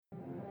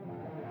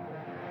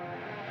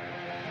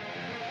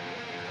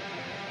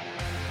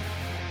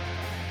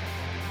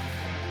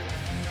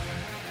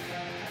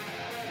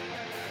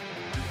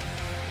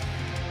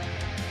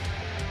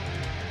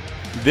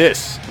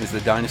This is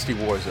the Dynasty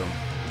Warzone,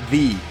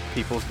 the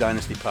People's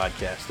Dynasty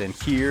podcast, and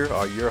here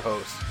are your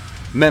hosts,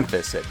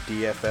 Memphis at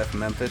DFF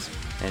Memphis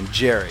and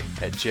Jerry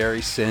at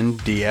Jerry Sin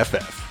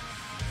DFF.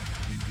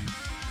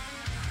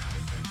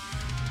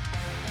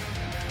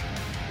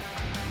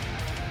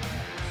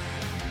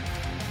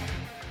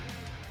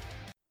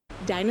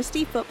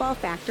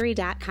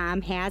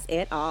 DynastyFootballFactory.com has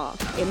it all.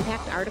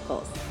 Impact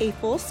articles, a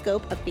full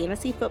scope of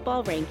fantasy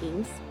football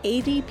rankings,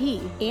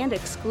 ADP, and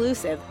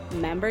exclusive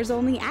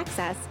members-only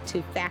access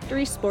to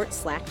Factory Sports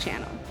Slack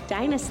channel.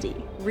 Dynasty,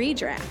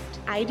 Redraft,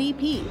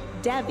 IDP,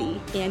 Devi,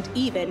 and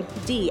even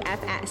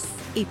DFS.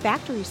 A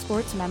Factory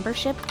Sports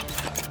membership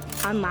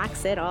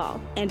unlocks it all,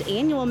 and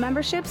annual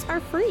memberships are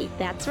free.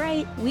 That's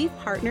right, we've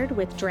partnered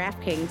with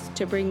DraftKings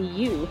to bring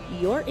you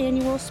your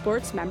annual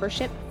sports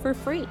membership for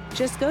free.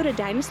 Just go to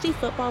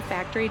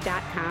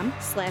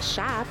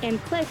dynastyfootballfactory.com/shop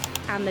and click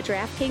on the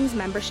DraftKings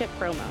membership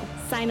promo.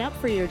 Sign up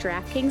for your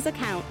DraftKings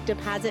account,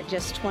 deposit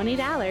just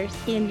 $20,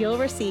 and you'll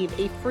receive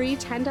a free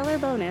 $10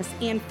 bonus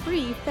and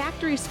free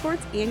Factory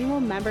Sports annual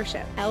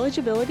membership.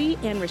 Eligibility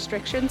and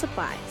restrictions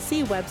apply.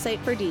 See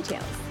website for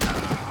details.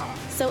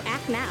 So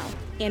act now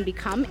and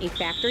become a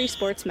Factory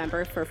Sports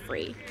member for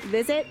free.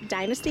 Visit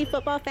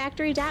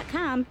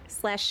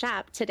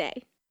dynastyfootballfactory.com/shop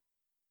today.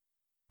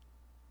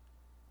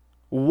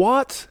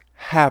 What's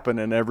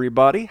happening,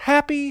 everybody?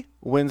 Happy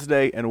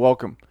Wednesday and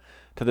welcome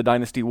to the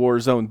Dynasty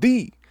Warzone,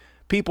 the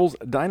People's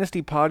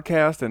Dynasty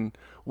podcast, and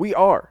we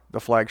are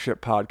the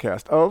flagship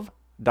podcast of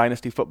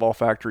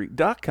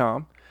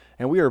dynastyfootballfactory.com,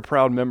 and we are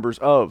proud members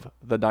of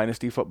the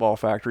Dynasty Football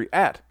Factory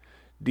at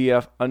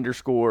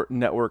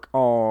DF_network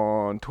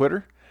on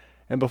Twitter.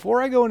 And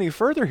before I go any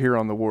further here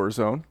on the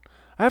Warzone,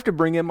 I have to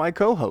bring in my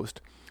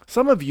co-host.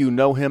 Some of you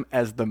know him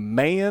as the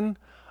man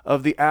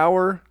of the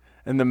hour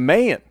and the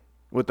man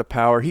with the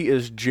power. He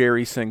is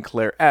Jerry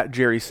Sinclair at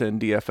Jerry Sin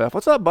DFF.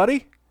 What's up,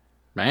 buddy?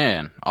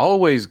 Man,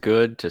 always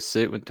good to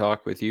sit and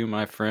talk with you,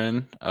 my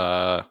friend.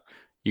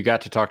 You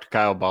got to talk to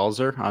Kyle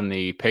Balzer on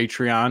the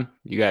Patreon.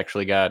 You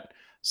actually got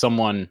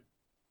someone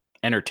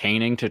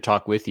entertaining to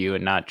talk with you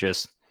and not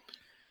just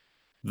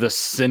the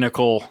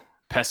cynical,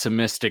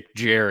 pessimistic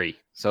Jerry.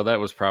 So that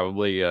was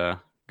probably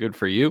good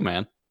for you,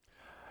 man.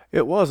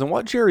 It was. And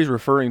what Jerry's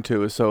referring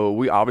to is, so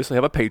we obviously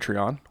have a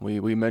Patreon.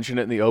 We mention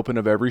it in the open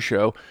of every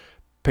show.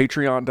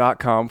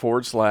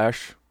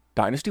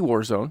 Patreon.com/Dynasty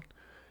Warzone.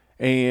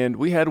 And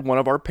we had one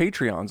of our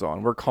Patreons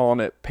on. We're calling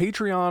it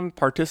Patreon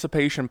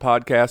Participation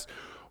Podcast.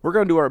 We're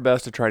going to do our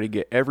best to try to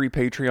get every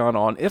Patreon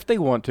on if they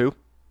want to.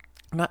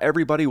 Not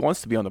everybody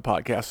wants to be on the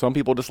podcast. Some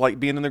people just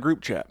like being in the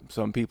group chat.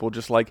 Some people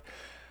just like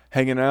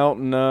hanging out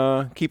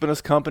and keeping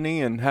us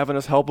company and having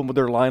us help them with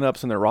their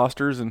lineups and their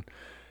rosters. And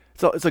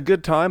so it's a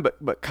good time,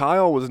 but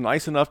Kyle was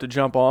nice enough to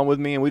jump on with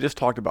me, and we just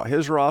talked about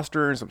his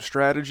roster and some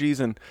strategies.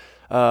 And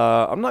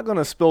I'm not going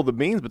to spill the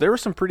beans, but there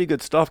was some pretty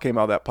good stuff came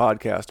out of that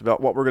podcast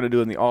about what we're going to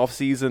do in the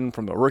offseason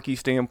from the rookie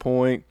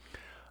standpoint,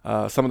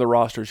 some of the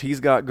rosters he's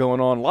got going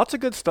on. Lots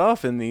of good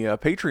stuff in the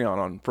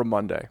Patreon from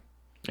Monday.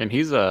 And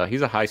he's a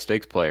high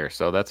stakes player,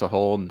 so that's a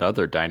whole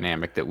other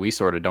dynamic that we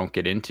sort of don't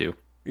get into.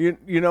 You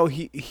know,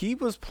 he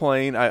was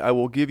playing, I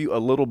will give you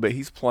a little bit,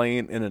 he's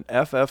playing in an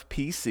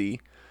FFPC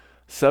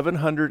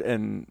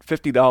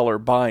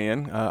 $750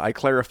 buy-in. I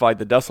clarified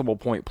the decimal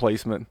point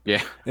placement.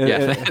 Yeah,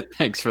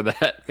 thanks for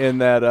that. In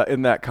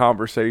that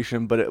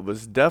conversation, but it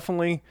was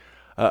definitely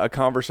a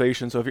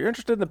conversation. So if you're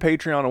interested in the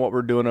Patreon and what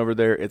we're doing over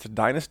there, it's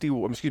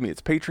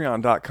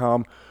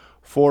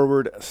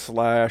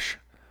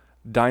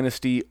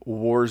patreon.com/Dynasty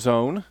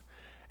Warzone.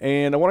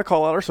 And I want to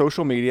call out our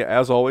social media.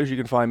 As always, you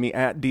can find me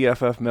at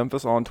DFF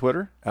Memphis on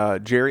Twitter,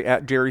 Jerry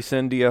at Jerry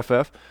Sin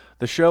DFF,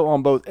 the show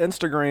on both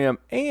Instagram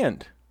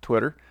and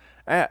Twitter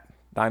at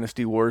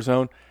Dynasty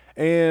Warzone.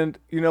 And,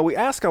 you know, we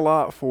ask a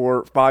lot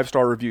for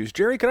 5-star reviews.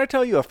 Jerry, can I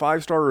tell you a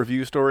 5-star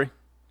review story?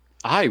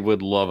 I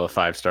would love a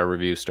 5-star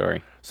review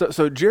story.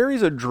 So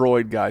Jerry's a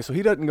Droid guy, so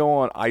he doesn't go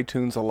on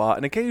iTunes a lot.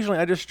 And occasionally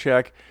I just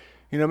check,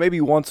 you know,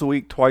 maybe once a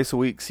week, twice a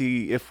week,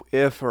 see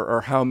if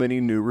or how many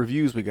new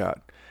reviews we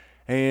got.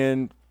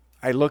 And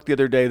I looked the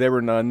other day, there were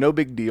none, no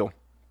big deal.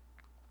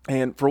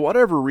 And for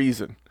whatever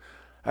reason,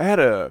 I had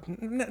a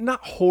not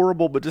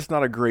horrible, but just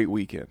not a great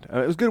weekend.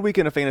 It was a good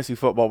weekend of fantasy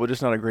football, but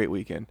just not a great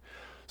weekend.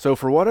 So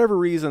for whatever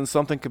reason,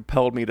 something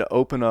compelled me to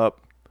open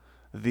up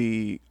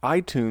the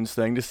iTunes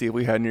thing to see if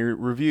we had any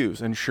reviews.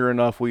 And sure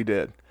enough, we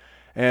did.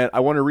 And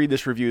I want to read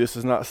this review. This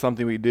is not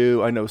something we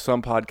do. I know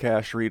some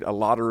podcasts read a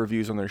lot of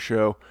reviews on their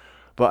show,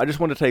 but I just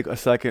want to take a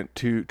second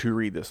to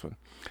read this one.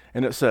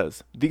 And it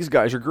says, "These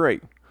guys are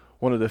great.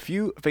 One of the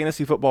few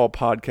fantasy football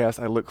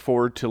podcasts I look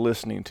forward to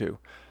listening to.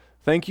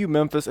 Thank you,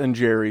 Memphis and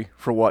Jerry,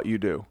 for what you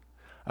do."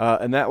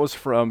 And that was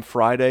from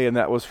Friday, and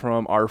that was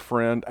from our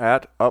friend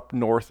at Up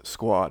North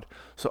Squad.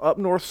 So Up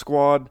North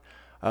Squad,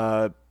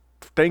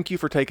 thank you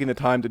for taking the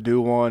time to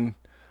do one.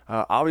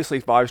 Obviously,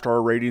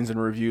 5-star ratings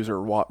and reviews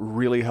are what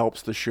really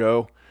helps the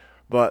show.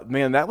 But,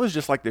 man, that was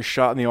just like the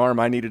shot in the arm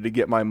I needed to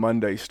get my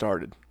Monday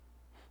started.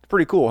 It's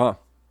pretty cool, huh?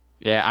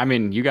 Yeah, I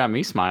mean, you got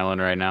me smiling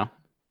right now.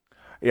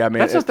 Yeah,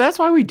 man. That's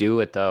why we do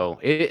it, though.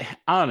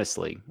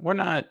 Honestly,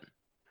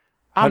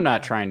 I'm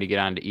not trying to get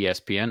onto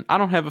ESPN. I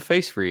don't have a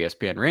face for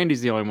ESPN.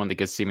 Randy's the only one that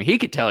gets to see me. He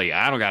could tell you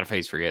I don't got a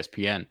face for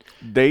ESPN.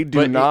 They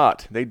do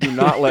not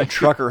let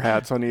trucker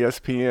hats on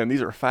ESPN.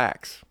 These are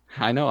facts.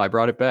 I know. I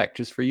brought it back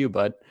just for you,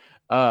 bud.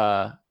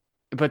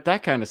 But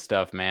that kind of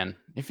stuff, man,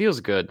 it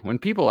feels good when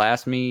people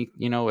ask me,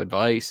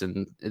 advice,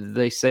 and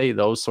they say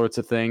those sorts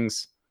of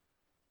things.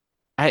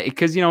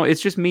 Because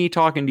it's just me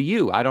talking to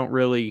you. I don't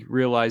really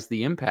realize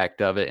the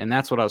impact of it, and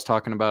that's what I was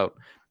talking about.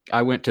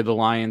 I went to the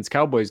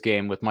Lions-Cowboys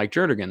game with Mike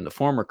Jernigan, the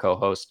former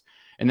co-host,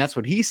 and that's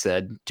what he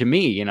said to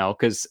me,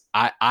 because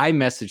I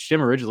messaged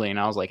him originally, and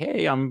I was like,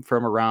 hey, I'm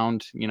from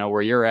around,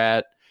 where you're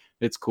at.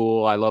 It's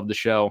cool. I love the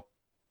show.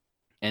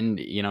 And,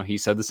 he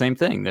said the same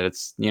thing, that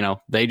it's,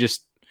 they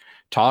just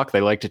talk.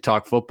 They like to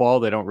talk football.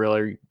 They don't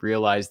really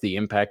realize the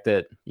impact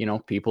that,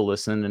 people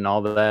listen and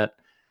all of that.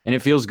 And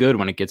it feels good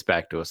when it gets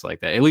back to us like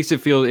that. At least it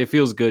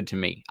feels good to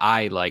me.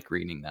 I like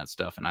reading that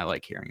stuff, and I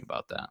like hearing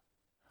about that.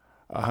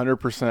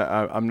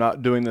 100%. I'm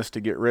not doing this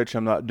to get rich.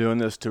 I'm not doing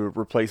this to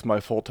replace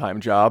my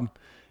full-time job.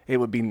 It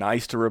would be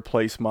nice to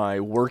replace my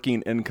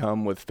working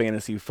income with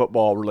fantasy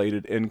football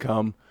related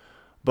income.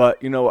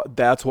 But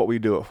that's what we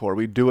do it for.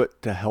 We do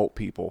it to help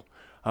people.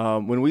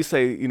 When we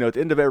say, at the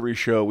end of every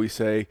show, we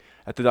say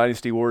at the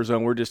Dynasty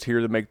Warzone, we're just here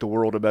to make the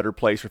world a better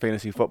place for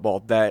fantasy football.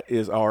 That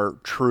is our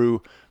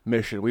true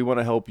mission. We want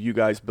to help you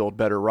guys build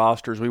better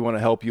rosters. We want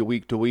to help you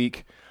week to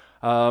week.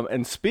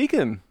 And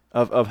speaking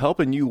of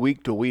helping you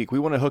week to week, we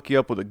want to hook you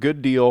up with a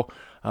good deal.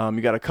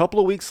 You got a couple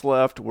of weeks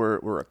left.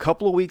 We're a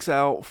couple of weeks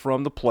out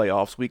from the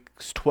playoffs,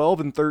 weeks 12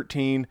 and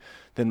 13.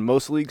 Then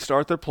most leagues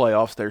start their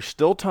playoffs. There's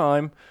still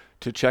time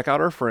to check out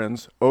our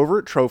friends over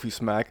at Trophy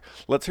Smack.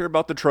 Let's hear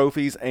about the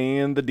trophies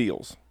and the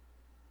deals.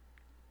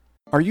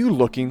 Are you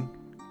looking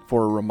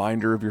for a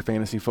reminder of your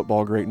fantasy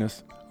football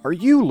greatness? Are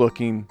you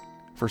looking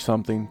for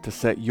something to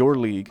set your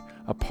league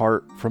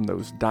apart from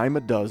those dime a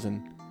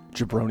dozen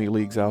jabroni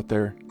leagues out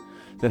there?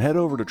 Then head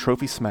over to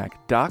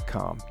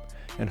TrophySmack.com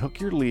and hook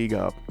your league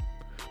up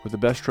with the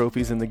best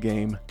trophies in the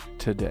game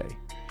today.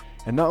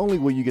 And not only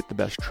will you get the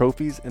best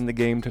trophies in the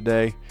game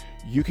today,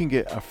 you can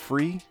get a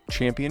free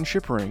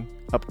championship ring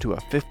up to a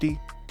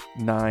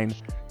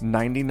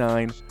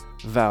 $59.99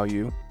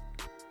 value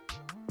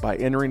by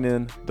entering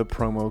in the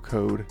promo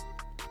code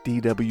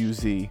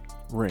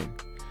DWZRing.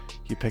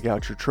 You pick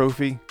out your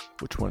trophy.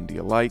 Which one do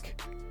you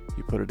like?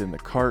 You put it in the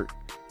cart.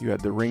 You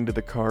add the ring to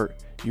the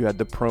cart. You add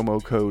the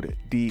promo code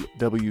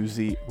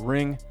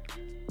DWZRing.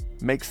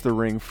 Makes the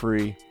ring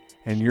free,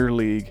 and your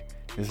league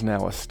is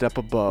now a step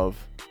above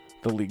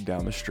the league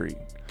down the street.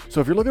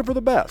 So if you're looking for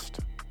the best,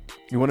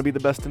 you want to be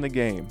the best in the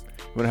game,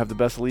 you want to have the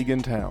best league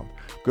in town,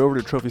 go over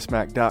to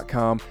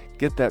TrophySmack.com,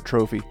 get that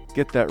trophy,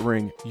 get that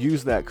ring,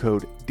 use that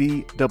code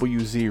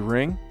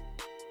DWZRing,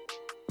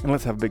 and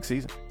let's have a big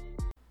season.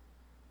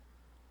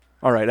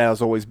 All right,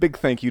 as always, big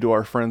thank you to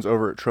our friends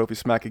over at Trophy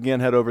Smack.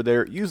 Again, head over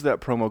there, use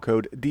that promo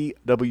code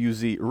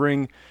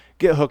DWZRing,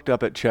 get hooked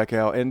up at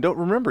checkout, and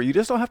remember, you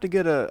just don't have to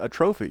get a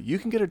trophy. You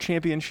can get a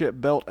championship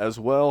belt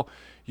as well.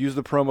 Use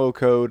the promo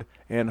code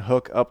and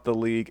hook up the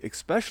league,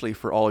 especially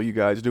for all you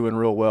guys doing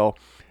real well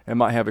and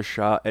might have a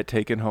shot at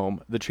taking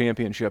home the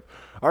championship.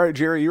 All right,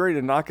 Jerry, you ready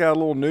to knock out a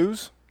little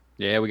news?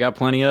 Yeah, we got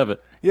plenty of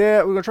it. Yeah,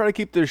 we're going to try to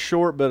keep this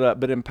short but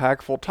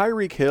impactful.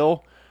 Tyreek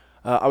Hill,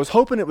 I was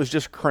hoping it was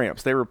just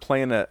cramps. They were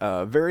playing at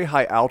a very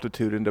high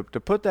altitude, and to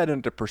put that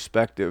into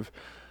perspective,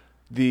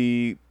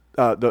 the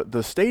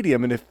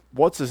stadium, and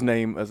what's his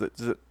name? Is it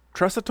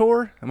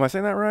Tressator? Am I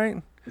saying that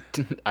right?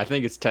 I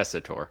think it's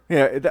Tessator.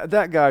 Yeah,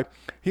 that guy,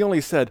 he only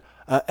said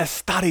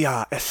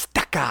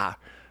Estaca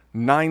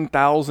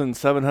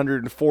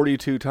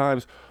 9,742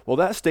 times. Well,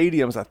 that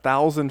stadium's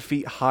 1,000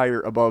 feet higher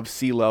above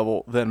sea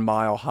level than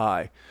Mile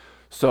High.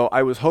 So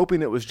I was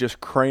hoping it was just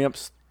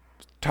cramps.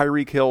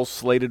 Tyreek Hill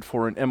slated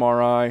for an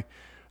MRI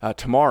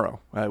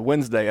tomorrow,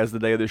 Wednesday, as the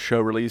day of this show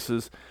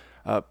releases.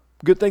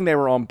 Good thing they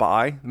were on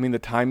bye. I mean, the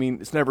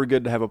timing, it's never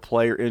good to have a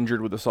player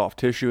injured with a soft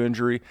tissue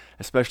injury,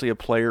 especially a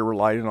player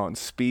relying on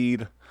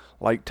speed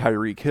like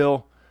Tyreek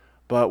Hill.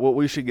 But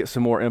we should get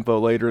some more info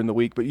later in the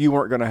week, but you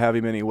weren't going to have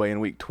him anyway in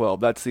week 12.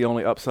 That's the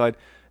only upside.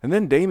 And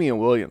then Damian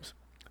Williams.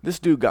 This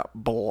dude got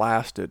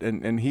blasted,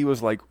 and he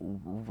was like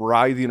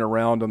writhing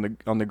around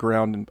on the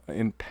ground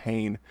in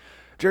pain.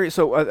 Jerry,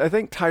 so I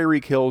think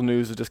Tyreek Hill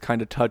news is just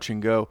kind of touch and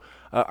go.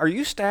 Are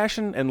you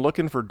stashing and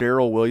looking for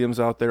Darrell Williams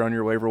out there on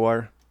your waiver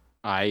wire?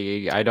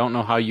 I don't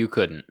know how you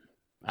couldn't.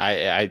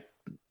 I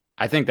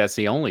think that's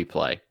the only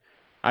play.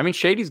 I mean,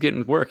 Shady's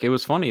getting work. It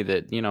was funny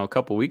that, a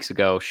couple weeks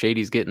ago,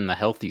 Shady's getting the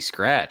healthy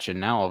scratch, and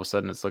now all of a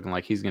sudden it's looking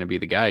like he's going to be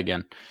the guy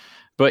again.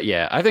 But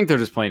yeah, I think they're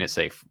just playing it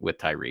safe with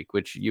Tyreek,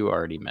 which you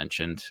already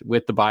mentioned.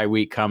 With the bye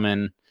week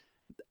coming,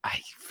 I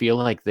feel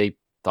like they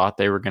thought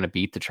they were going to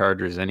beat the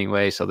Chargers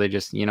anyway, so they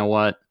just, you know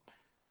what?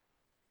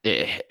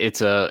 It's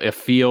a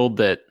field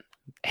that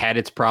had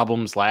its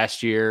problems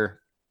last year.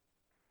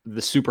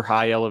 The super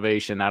high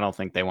elevation, I don't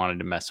think they wanted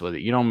to mess with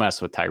it. You don't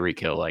mess with Tyreek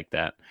Hill like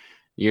that.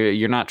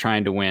 You're not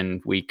trying to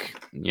win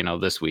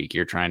this week.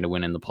 You're trying to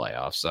win in the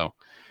playoffs. So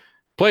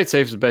play it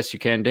safe as best you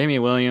can.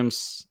 Damian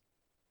Williams,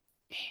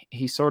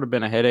 he's sort of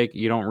been a headache.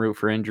 You don't root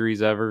for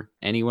injuries ever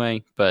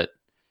anyway, but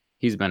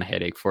he's been a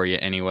headache for you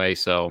anyway.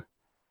 So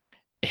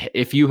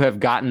if you have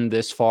gotten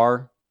this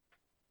far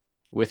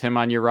with him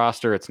on your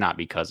roster, it's not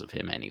because of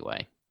him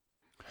anyway.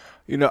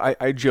 You know,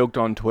 I joked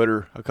on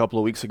Twitter a couple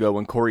of weeks ago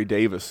when Corey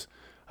Davis,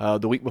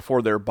 the week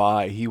before their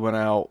bye, he went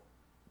out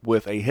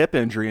with a hip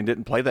injury and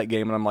didn't play that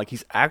game. And I'm like,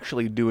 he's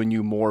actually doing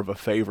you more of a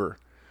favor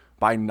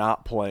by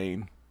not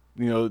playing.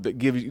 You know, that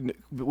gives you,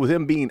 with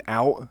him being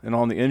out and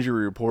on the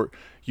injury report,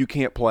 you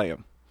can't play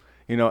him.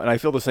 You know, and I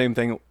feel the same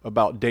thing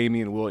about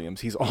Damian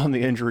Williams. He's on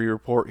the injury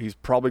report. He's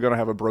probably going to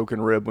have a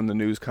broken rib when the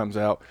news comes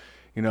out.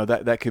 You know,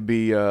 that could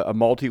be a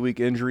multi-week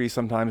injury.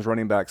 Sometimes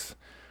running backs,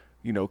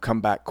 you know, come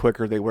back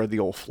quicker. They wear the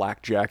old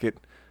flak jacket.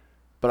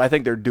 But I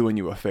think they're doing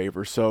you a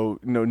favor. So,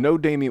 you know, no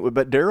Damian,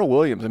 but Darrell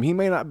Williams, I mean, he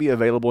may not be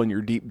available in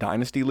your deep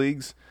dynasty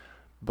leagues,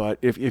 but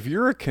if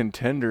you're a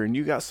contender and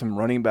you got some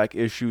running back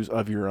issues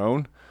of your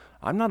own,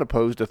 I'm not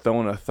opposed to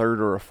throwing a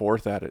third or a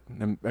fourth at it.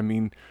 I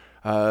mean,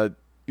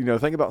 you know,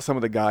 think about some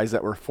of the guys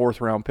that were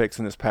fourth-round picks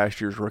in this past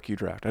year's rookie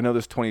draft. I know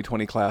this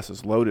 2020 class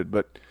is loaded,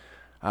 but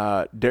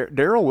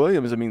Darrell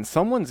Williams, I mean,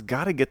 someone's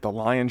got to get the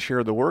lion's share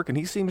of the work, and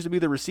he seems to be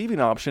the receiving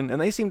option,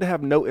 and they seem to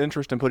have no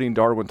interest in putting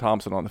Darwin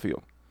Thompson on the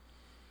field.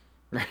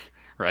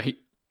 Right.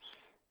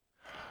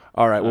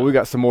 All right, well, we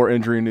got some more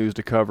injury news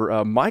to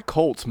cover. My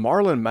Colts,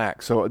 Marlon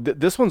Mack. So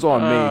this one's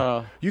on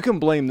me. You can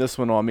blame this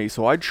one on me.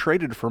 So I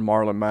traded for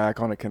Marlon Mack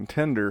on a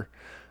contender,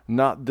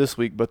 not this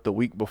week, but the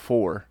week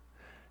before.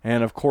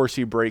 And, of course,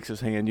 he breaks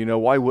his hand. You know,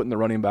 why wouldn't the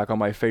running back on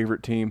my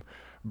favorite team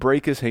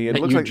break his hand?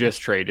 That you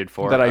just traded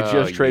for. That I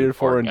just traded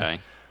for. And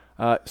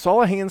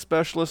saw a hand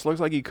specialist.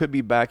 Looks like he could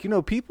be back. You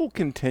know, people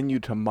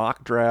continue to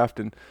mock draft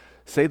and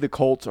say the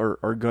Colts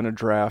are going to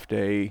draft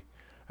a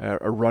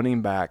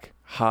running back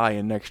high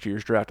in next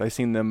year's draft. I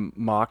seen them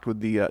mocked with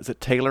the is it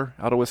Taylor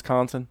out of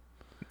Wisconsin?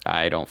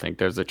 I don't think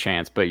there's a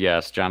chance, but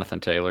yes, Jonathan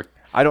Taylor.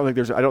 I don't think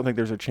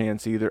there's a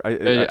chance either.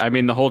 I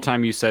mean, the whole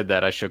time you said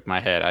that, I shook my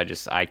head.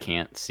 I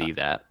can't see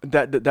that.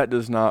 That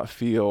does not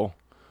feel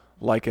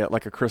like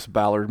a Chris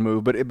Ballard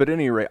move. But at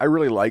any rate, I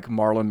really like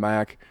Marlon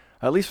Mack,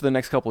 at least for the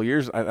next couple of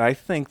years. I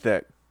think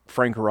that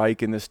Frank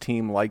Reich and this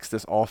team likes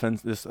this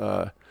offense,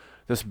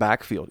 this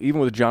backfield, even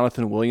with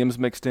Jonathan Williams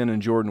mixed in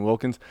and Jordan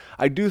Wilkins.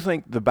 I do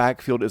think the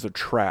backfield is a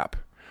trap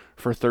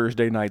for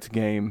Thursday night's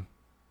game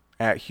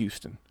at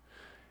Houston.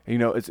 You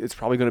know, it's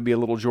probably going to be a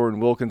little Jordan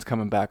Wilkins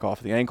coming back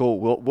off the ankle.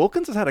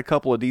 Wilkins has had a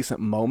couple of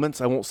decent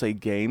moments. I won't say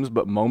games,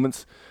 but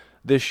moments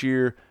this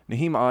year.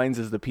 Nyheim Hines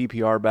is the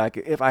PPR back.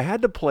 If I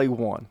had to play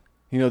one,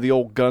 you know, the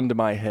old gun to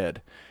my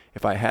head,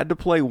 if I had to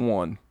play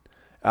one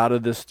out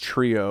of this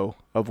trio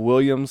of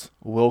Williams,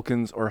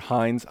 Wilkins, or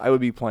Hines, I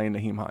would be playing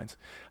Nyheim Hines.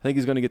 I think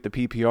he's going to get the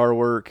PPR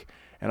work,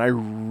 and I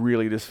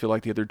really just feel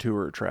like the other two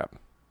are a trap.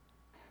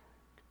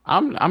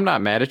 I'm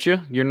not mad at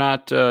you. You're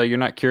not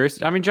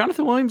curious. I mean,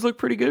 Jonathan Williams looked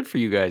pretty good for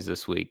you guys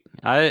this week.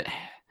 I'm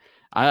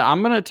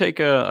gonna take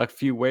a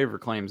few waiver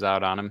claims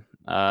out on him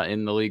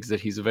in the leagues that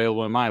he's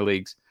available in my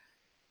leagues.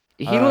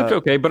 He looked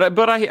okay,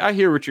 but I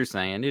hear what you're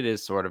saying. It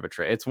is sort of a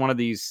trade. It's one of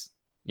these,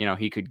 you know,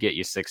 he could get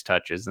you 6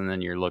 touches, and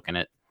then you're looking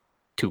at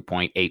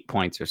 2.8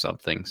 points or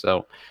something.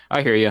 So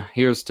I hear you.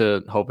 Here's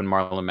to hoping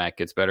Marlon Mack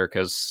gets better.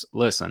 Because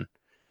listen,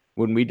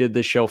 when we did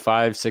this show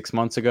 5-6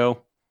 months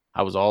ago,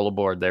 I was all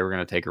aboard. They were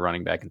going to take a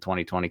running back in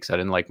 2020 because I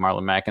didn't like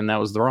Marlon Mack, and that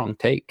was the wrong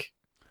take.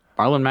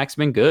 Marlon Mack's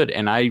been good,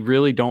 and I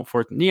really don't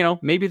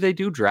maybe they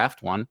do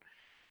draft one,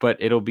 but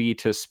it'll be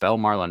to spell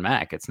Marlon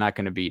Mack. It's not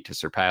going to be to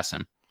surpass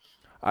him.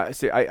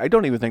 I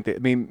don't even think that. I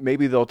mean,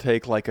 maybe they'll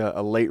take like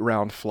a late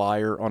round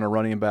flyer on a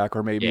running back,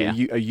 or maybe a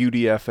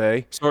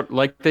UDFA, sort of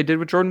like they did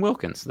with Jordan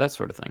Wilkins, that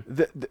sort of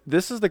thing.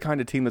 This is the kind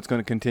of team that's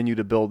going to continue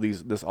to build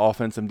this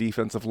offensive and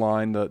defensive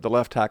line. The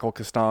left tackle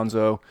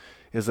Costanzo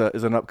is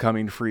an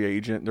upcoming free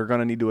agent. They're going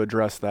to need to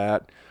address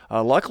that.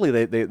 Luckily,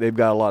 they've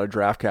got a lot of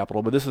draft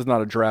capital, but this is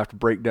not a draft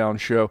breakdown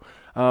show.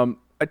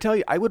 I tell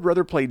you, I would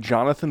rather play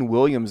Jonathan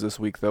Williams this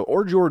week though,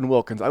 or Jordan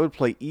Wilkins. I would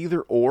play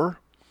either or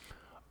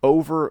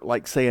over,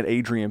 like, say, an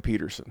Adrian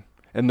Peterson.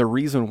 And the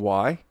reason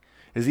why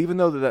is even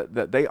though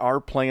that they are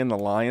playing the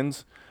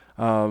Lions,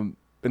 and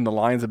the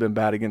Lions have been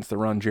bad against the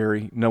run,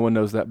 Jerry, no one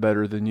knows that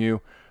better than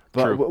you.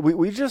 But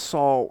we just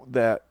saw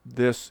that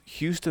this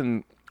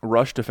Houston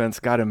rush defense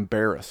got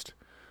embarrassed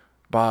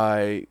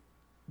by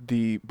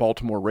the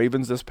Baltimore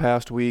Ravens this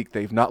past week.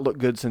 They've not looked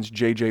good since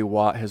J.J.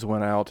 Watt has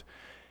went out.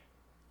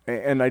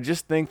 And I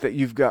just think that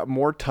you've got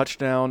more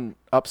touchdown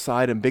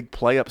upside and big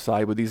play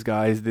upside with these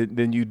guys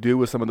than you do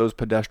with some of those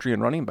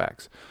pedestrian running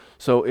backs.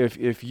 So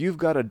if you've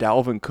got a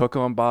Dalvin Cook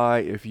on by,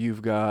 if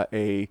you've got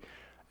a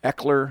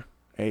Eckler,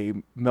 a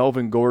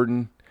Melvin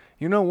Gordon,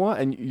 you know what?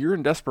 And you're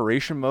in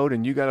desperation mode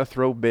and you got to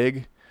throw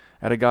big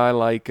at a guy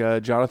like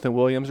Jonathan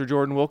Williams or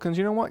Jordan Wilkins,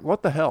 you know what?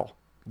 What the hell?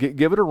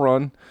 Give it a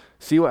run.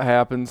 See what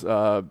happens.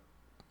 There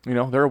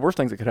are worse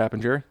things that could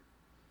happen, Jerry.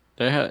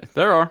 There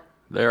are.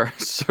 There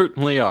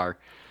certainly are.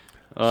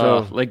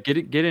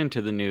 Get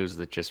into the news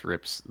that just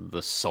rips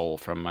the soul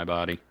from my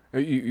body.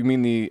 You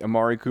mean the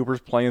Amari Cooper's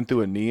playing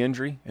through a knee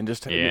injury and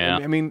just Yeah.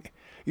 I mean,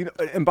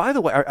 and by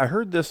the way, I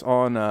heard this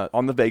on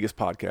the Vegas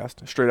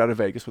podcast, Straight Out of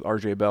Vegas with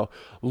RJ Bell.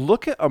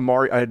 Look at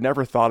Amari. I had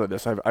never thought of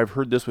this. I've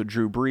heard this with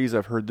Drew Brees.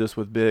 I've heard this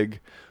with Big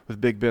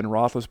Ben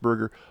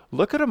Roethlisberger.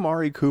 Look at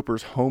Amari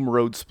Cooper's home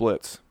road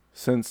splits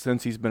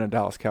since he's been a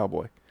Dallas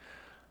Cowboy.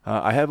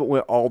 I haven't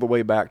went all the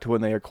way back to when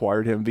they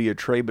acquired him via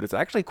trade, but it's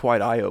actually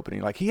quite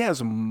eye-opening. Like, he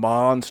has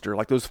monster,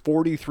 like those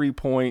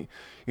 43-point,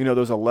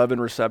 those 11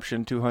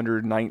 reception,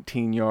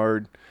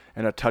 219-yard,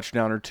 and a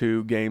touchdown or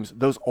two games.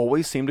 Those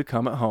always seem to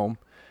come at home,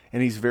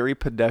 and he's very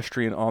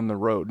pedestrian on the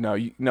road.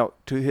 Now,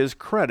 to his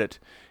credit,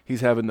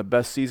 he's having the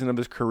best season of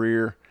his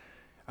career.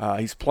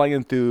 He's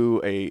playing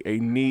through a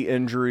knee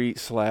injury /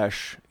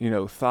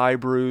 thigh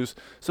bruise.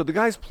 So the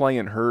guy's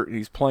playing hurt, and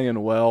he's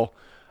playing well.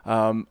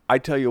 I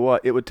tell you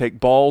what, it would take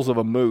balls of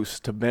a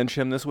moose to bench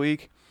him this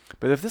week.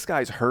 But if this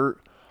guy's hurt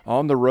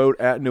on the road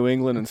at New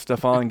England and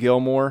Stephon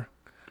Gilmore,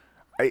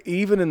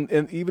 even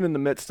in the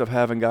midst of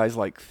having guys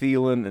like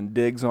Thielen and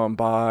Diggs on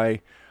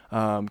bye,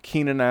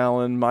 Keenan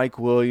Allen, Mike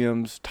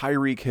Williams,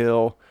 Tyreek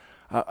Hill,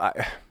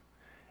 like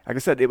I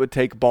said, it would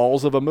take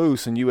balls of a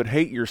moose, and you would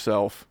hate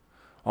yourself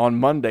on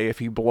Monday if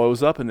he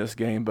blows up in this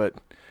game. But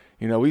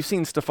we've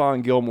seen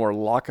Stephon Gilmore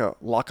lock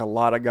a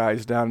lot of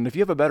guys down. And if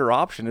you have a better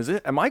option,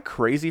 am I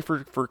crazy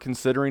for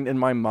considering in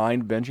my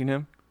mind benching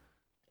him?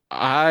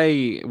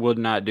 I would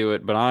not do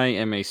it, but I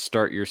am a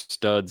start your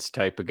studs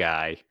type of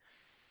guy.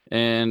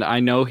 And I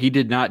know he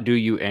did not do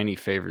you any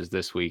favors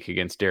this week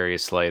against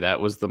Darius Slay. That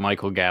was the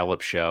Michael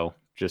Gallup show,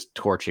 just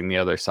torching the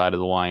other side of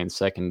the Lions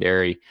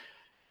secondary.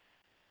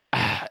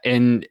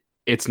 And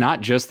it's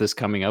not just this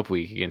coming up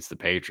week against the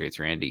Patriots,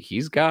 Randy.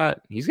 He's got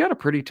a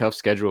pretty tough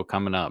schedule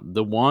coming up.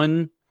 The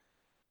one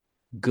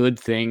good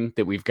thing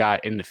that we've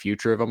got in the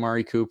future of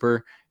Amari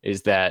Cooper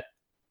is that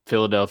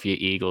Philadelphia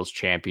Eagles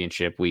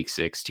championship week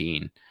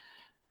 16.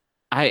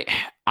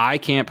 I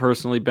can't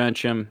personally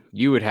bench him.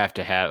 You would have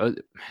to have.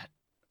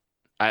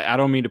 I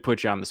don't mean to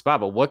put you on the spot,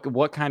 but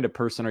what kind of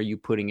person are you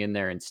putting in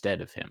there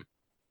instead of him?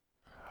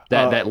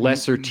 That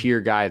lesser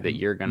tier guy that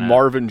you're gonna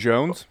Marvin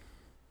Jones.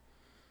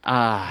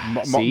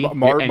 See,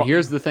 and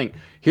here's the thing.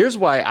 Here's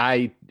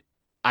why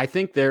I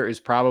think there is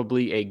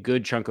probably a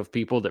good chunk of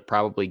people that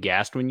probably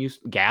gasped.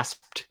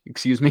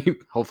 Excuse me.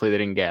 Hopefully they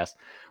didn't gasp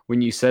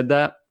when you said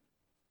that.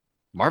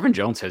 Marvin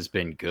Jones has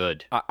been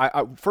good.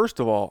 I first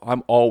of all,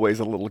 I'm always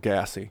a little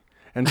gassy,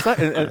 and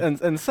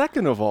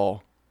second of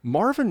all,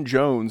 Marvin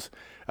Jones.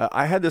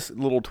 I had this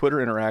little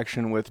Twitter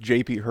interaction with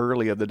JP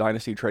Hurley of the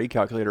Dynasty Trade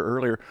Calculator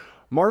earlier.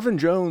 Marvin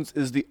Jones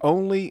is the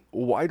only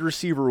wide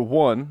receiver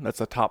one, that's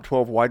a top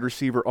 12 wide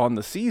receiver on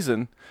the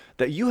season,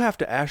 that you have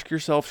to ask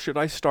yourself, should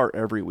I start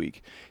every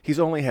week? He's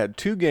only had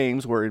 2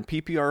 games where in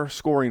PPR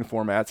scoring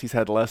formats he's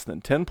had less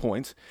than 10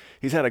 points.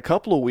 He's had a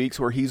couple of weeks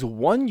where he's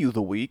won you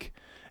the week,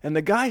 and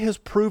the guy has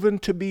proven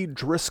to be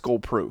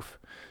Driscoll-proof.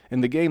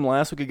 In the game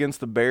last week against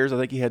the Bears, I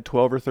think he had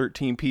 12 or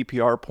 13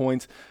 PPR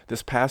points.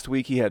 This past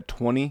week he had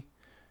 20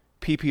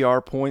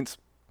 PPR points.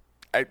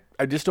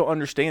 I just don't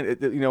understand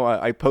it.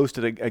 I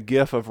posted a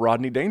GIF of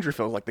Rodney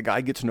Dangerfield, like the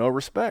guy gets no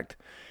respect.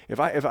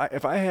 If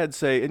I had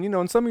say, and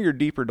in some of your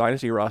deeper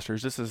dynasty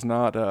rosters, this is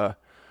not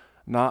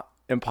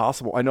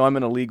impossible. I know I'm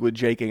in a league with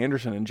Jake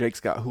Anderson, and Jake's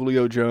got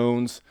Julio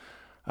Jones,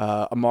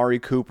 Amari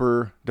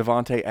Cooper,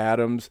 Devontae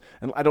Adams,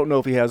 and I don't know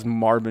if he has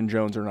Marvin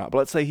Jones or not. But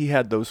let's say he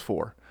had those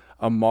 4: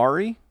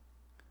 Amari,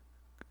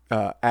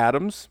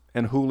 Adams,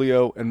 and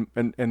Julio,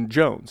 and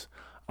Jones.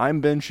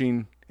 I'm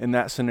benching. In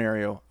that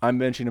scenario, I'm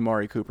benching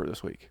Amari Cooper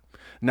this week.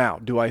 Now,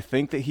 do I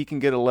think that he can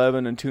get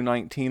 11 and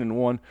 219 and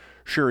 1?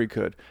 Sure he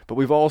could. But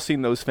we've all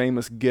seen those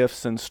famous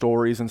GIFs and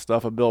stories and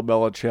stuff of Bill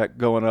Belichick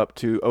going up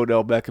to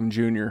Odell Beckham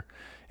Jr.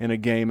 in a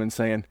game and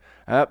saying,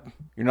 you're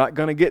not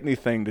going to get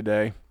anything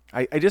today.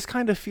 I just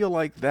kind of feel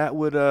like that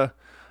would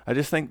I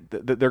just think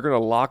that they're going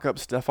to lock up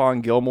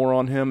Stephon Gilmore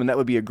on him, and that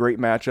would be a great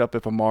matchup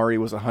if Amari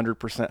was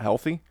 100%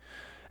 healthy.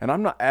 And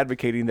I'm not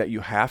advocating that you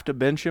have to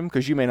bench him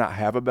because you may not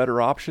have a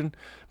better option.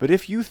 But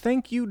if you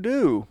think you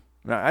do,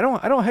 I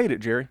don't hate it,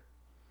 Jerry.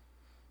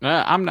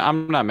 I'm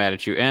not mad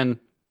at you. And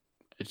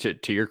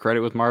to your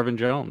credit with Marvin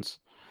Jones,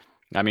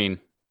 I mean,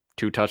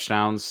 2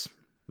 touchdowns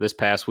this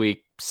past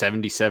week,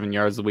 77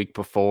 yards the week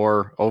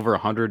before, over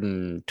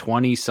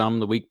 120 some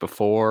the week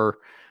before.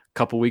 A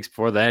couple weeks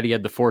before that, he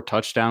had the 4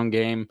 touchdown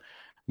game.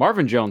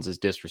 Marvin Jones is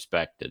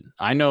disrespected.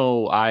 I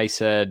know I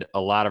said a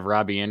lot of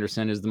Robbie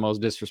Anderson is the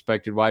most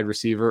disrespected wide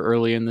receiver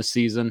early in the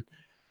season.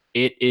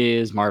 It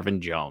is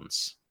Marvin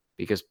Jones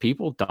because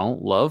people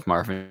don't love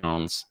Marvin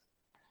Jones.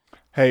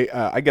 Hey,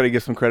 I got to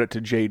give some credit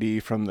to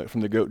JD from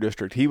the GOAT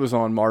District. He was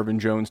on Marvin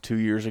Jones 2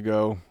 years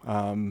ago,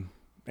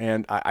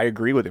 and I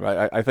agree with him.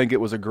 I think it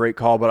was a great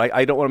call, but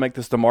I don't want to make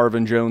this the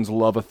Marvin Jones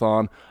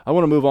love-a-thon. I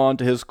want to move on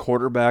to his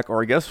quarterback,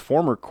 or I guess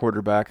former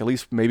quarterback, at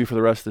least maybe for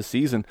the rest of the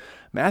season,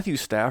 Matthew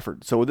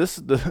Stafford. So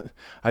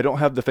I don't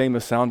have the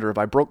famous sounder if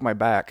I broke my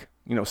back,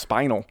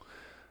 spinal,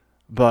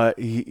 but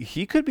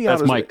he could be out.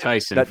 That's Mike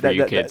Tyson for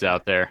you kids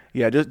out there.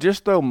 Yeah,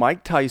 just throw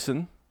Mike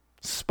Tyson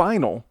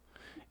spinal.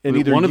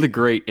 And One of the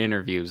great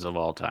interviews of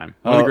all time.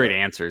 One of the great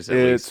answers, at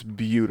least. It's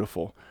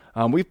beautiful.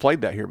 We've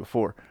played that here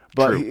before.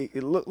 But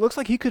it looks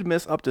like he could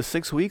miss up to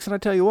 6 weeks. And I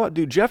tell you what,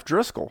 dude, Jeff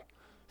Driscoll,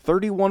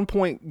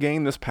 31-point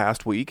game this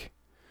past week.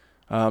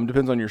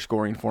 Depends on your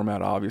scoring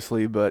format,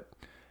 obviously. But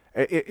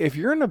if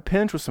you're in a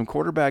pinch with some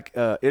quarterback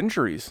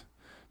injuries,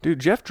 dude,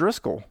 Jeff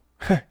Driscoll,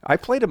 I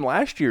played him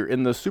last year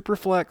in the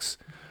Superflex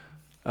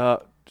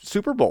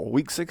Super Bowl,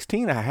 Week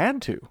 16. I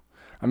had to.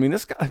 I mean,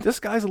 this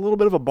guy's a little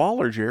bit of a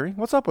baller, Jerry.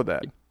 What's up with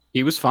that?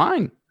 He was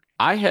fine.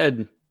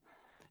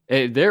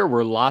 There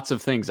were lots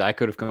of things I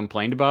could have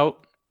complained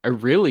about.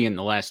 Really, in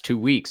the last 2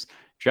 weeks,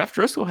 Jeff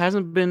Driscoll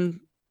hasn't been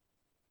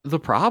the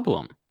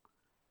problem.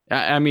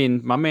 I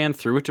mean, my man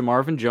threw it to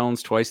Marvin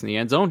Jones twice in the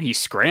end zone. He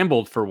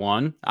scrambled for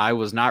one. I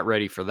was not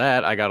ready for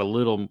that. I got a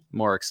little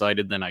more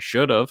excited than I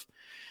should have.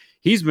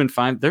 He's been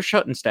fine. They're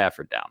shutting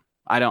Stafford down.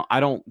 I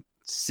don't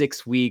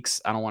 6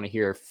 weeks. I don't want to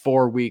hear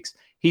 4 weeks.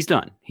 He's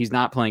done. He's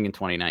not playing in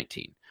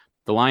 2019.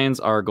 The Lions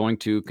are going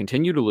to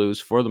continue to lose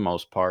for the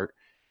most part.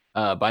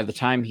 By the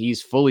time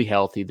he's fully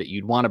healthy, that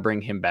you'd want to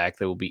bring him back,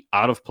 they will be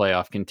out of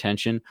playoff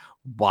contention.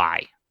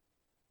 Why?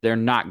 They're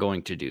not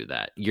going to do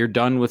that. You're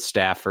done with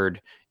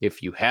Stafford.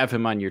 If you have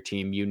him on your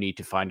team, you need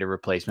to find a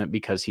replacement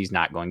because he's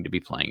not going to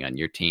be playing on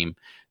your team.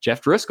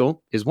 Jeff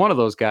Driscoll is one of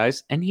those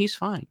guys, and he's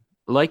fine.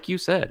 Like you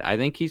said, I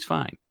think he's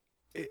fine.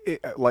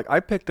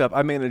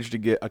 I managed to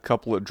get a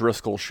couple of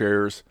Driscoll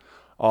shares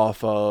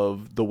off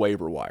of the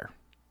waiver wire.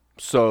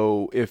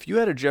 So if you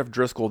had a Jeff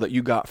Driscoll that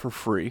you got for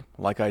free,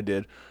 like I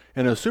did,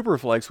 in a super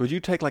flex, would you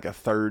take like a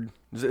third?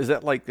 Is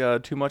that like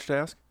too much to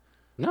ask?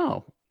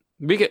 No.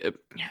 Because,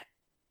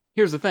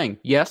 here's the thing.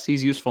 Yes,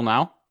 he's useful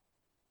now.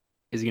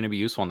 Is he going to be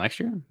useful next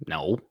year?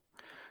 No.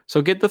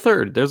 So get the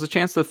third. There's a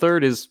chance the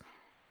third is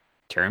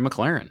Terry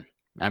McLaurin.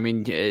 I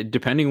mean,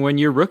 depending when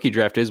your rookie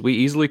draft is, we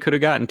easily could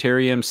have gotten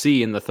Terry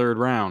MC in the third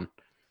round.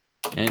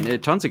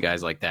 And tons of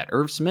guys like that.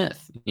 Irv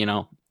Smith,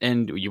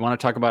 and you want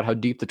to talk about how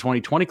deep the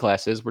 2020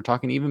 class is, we're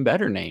talking even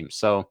better names.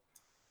 So,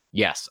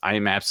 yes, I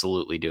am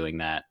absolutely doing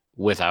that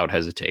without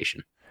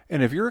hesitation.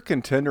 And if you're a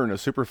contender in a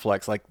super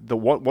flex, like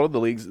one of the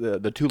leagues,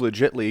 the Too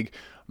Legit League,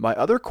 one of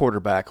my other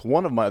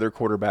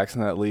quarterbacks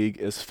in that league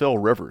is Phil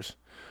Rivers,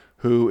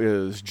 who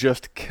is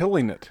just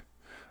killing it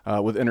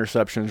with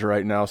interceptions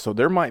right now. So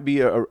there might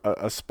be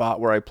a spot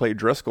where I play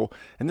Driscoll.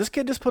 And this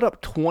kid just put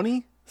up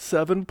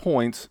 27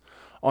 points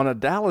on a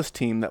Dallas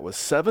team that was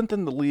 7th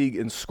in the league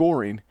in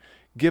scoring,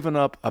 giving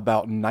up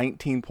about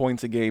 19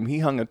 points a game. He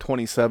hung a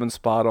 27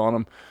 spot on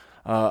them.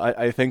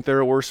 I think there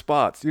are worse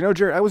spots.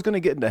 Jerry, I was going to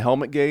get into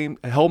Helmet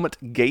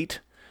Gate.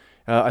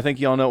 I think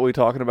y'all know what we're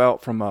talking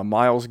about from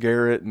Myles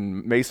Garrett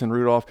and Mason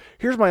Rudolph.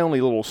 Here's my only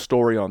little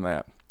story on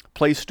that.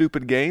 Play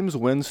stupid games,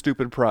 win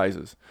stupid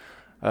prizes.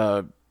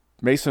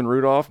 Mason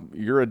Rudolph,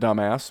 you're a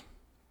dumbass.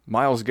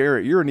 Myles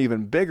Garrett, you're an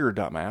even bigger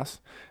dumbass.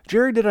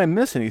 Jerry, did I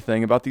miss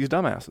anything about these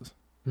dumbasses?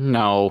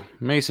 No,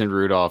 Mason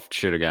Rudolph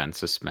should have gotten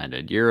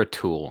suspended. You're a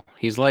tool.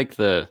 He's like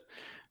the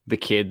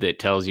kid that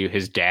tells you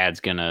his dad's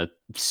going to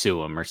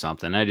sue him or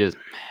something. I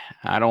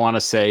don't want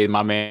to say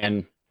my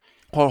man.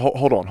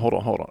 Hold on.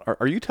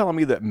 Are you telling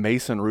me that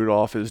Mason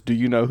Rudolph is, do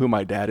you know who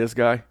my dad is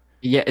guy?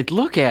 Yeah,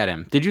 look at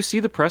him. Did you see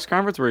the press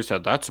conference where he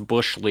said, that's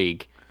Bush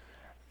League?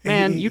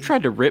 Man, you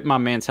tried to rip my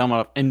man's helmet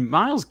off. And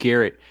Myles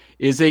Garrett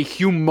is a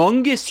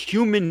humongous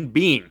human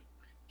being.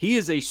 He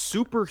is a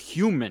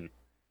superhuman.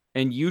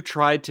 And you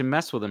tried to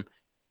mess with him.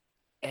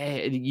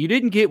 You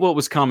didn't get what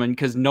was coming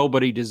because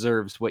nobody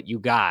deserves what you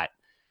got.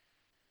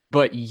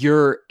 But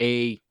you're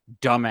a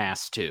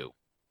dumbass too.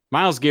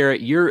 Myles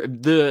Garrett, you're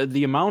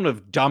the amount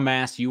of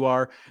dumbass you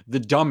are, the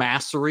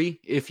dumbassery,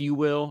 if you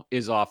will,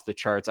 is off the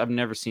charts. I've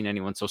never seen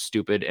anyone so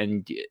stupid.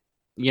 And,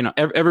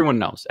 everyone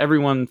knows.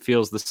 Everyone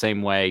feels the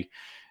same way.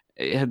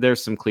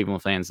 There's some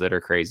Cleveland fans that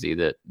are crazy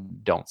that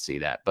don't see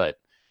that. But,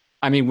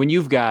 I mean, when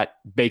you've got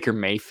Baker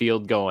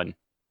Mayfield going,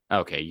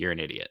 okay, you're an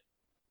idiot.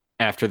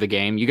 After the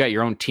game, you got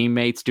your own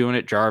teammates doing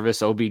it.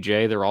 Jarvis, OBJ,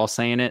 they're all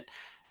saying it.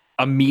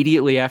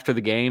 Immediately after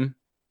the game,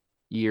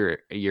 you're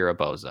a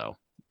bozo.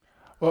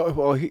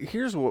 Well,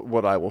 here's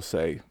what I will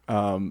say.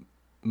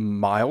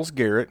 Myles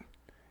Garrett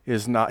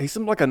is not. He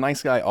seems like a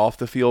nice guy off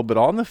the field, but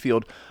on the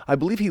field, I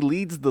believe he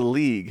leads the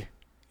league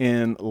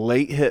in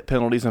late hit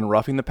penalties and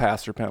roughing the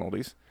passer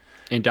penalties.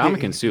 And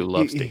Dominican Sue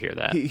loves to hear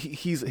that.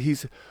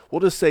 He's we'll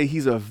just say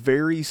he's a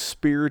very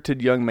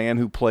spirited young man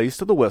who plays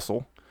to the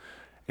whistle.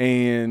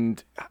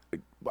 And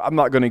I'm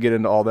not going to get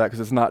into all that because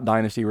it's not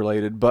Dynasty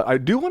related, but I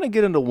do want to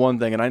get into one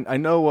thing. And I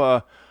know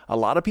a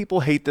lot of people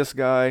hate this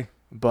guy,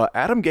 but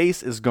Adam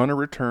Gase is going to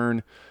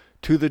return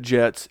to the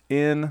Jets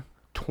in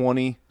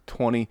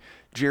 2020.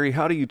 Jerry,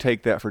 how do you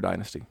take that for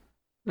Dynasty?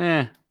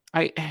 Randy,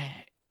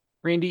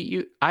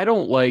 I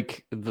don't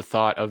like the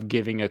thought of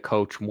giving a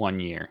coach 1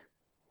 year.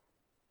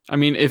 I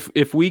mean,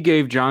 if we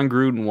gave John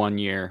Gruden 1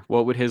 year,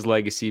 what would his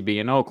legacy be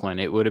in Oakland?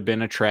 It would have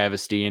been a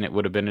travesty, and it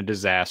would have been a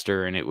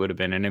disaster, and it would have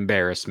been an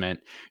embarrassment.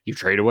 You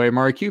trade away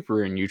Amari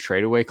Cooper, and you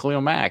trade away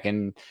Khalil Mack,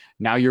 and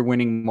now you're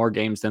winning more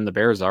games than the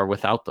Bears are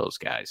without those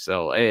guys.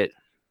 So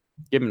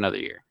Give him another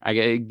year.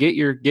 Get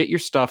your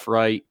stuff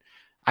right.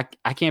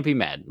 I can't be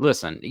mad.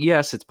 Listen,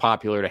 yes, it's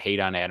popular to hate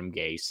on Adam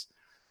Gase,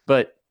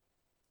 but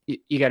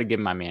you got to give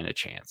my man a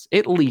chance.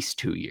 At least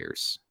 2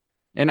 years.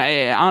 And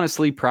I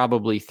honestly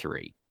probably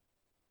 3.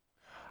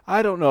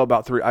 I don't know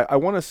about 3. I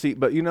want to see,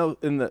 but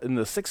in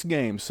the 6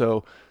 games,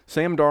 so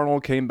Sam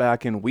Darnold came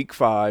back in week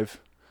 5.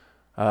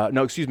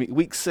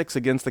 Week 6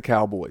 against the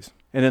Cowboys.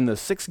 And in the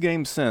 6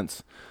 games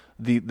since,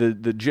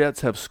 the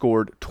Jets have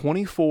scored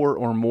 24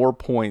 or more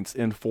points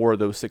in 4 of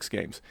those 6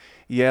 games.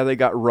 Yeah, they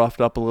got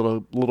roughed up a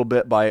little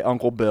bit by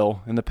Uncle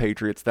Bill and the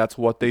Patriots. That's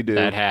what they do.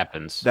 That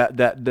happens.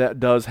 That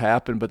does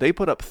happen. But they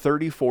put up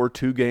 34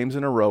 2 games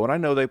in a row, and I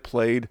know they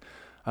played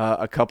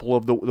a couple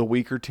of the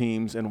weaker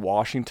teams in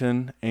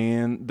Washington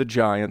and the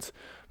Giants.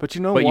 But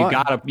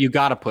what? You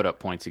gotta put up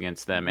points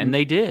against them, and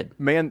they did.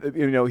 Man,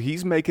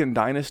 he's making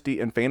dynasty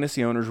and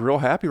fantasy owners real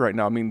happy right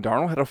now. I mean,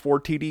 Darnold had a 4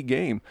 TD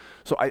game.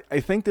 So I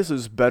think this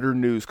is better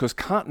news because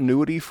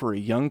continuity for a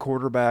young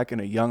quarterback and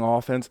a young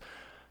offense,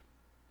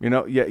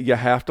 you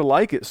have to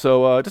like it.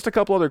 So just a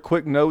couple other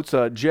quick notes.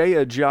 Jay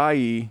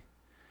Ajayi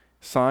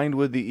signed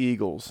with the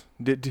Eagles.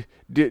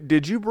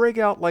 Did you break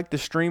out like the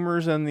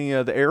streamers and the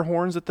air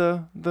horns at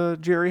the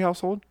Jerry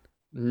household?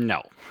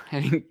 No, I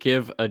didn't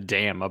give a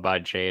damn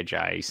about Jay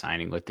Ajayi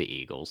signing with the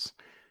Eagles.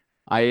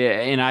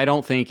 I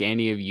don't think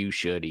any of you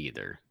should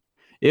either.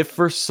 If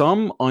for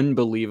some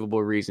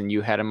unbelievable reason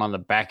you had him on the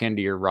back end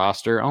of your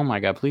roster, oh my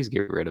God, please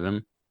get rid of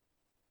him.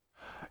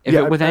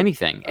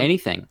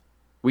 Anything.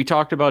 We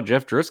talked about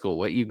Jeff Driscoll,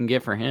 what you can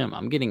get for him.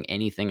 I'm getting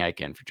anything I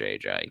can for Jay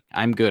Ajayi.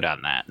 I'm good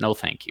on that. No,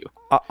 thank you.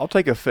 I'll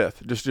take a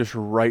 5th, just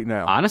right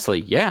now. Honestly,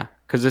 yeah,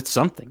 because it's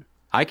something.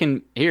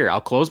 I'll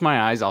close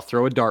my eyes, I'll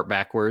throw a dart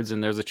backwards,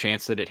 and there's a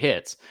chance that it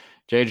hits.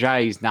 Jay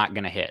Ajayi's not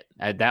going to hit.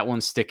 That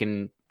one's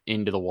sticking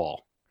into the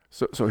wall.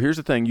 So here's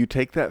the thing. You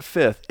take that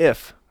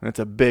 5th, and it's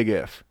a big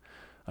if.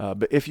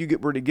 But if you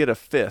were to get a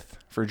 5th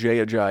for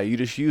Jay Ajayi, you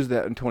just use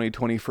that in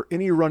 2020 for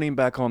any running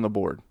back on the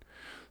board.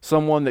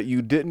 Someone that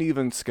you didn't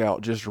even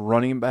scout, just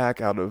running back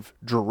out of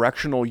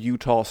directional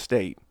Utah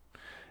State,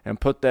 and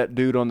put that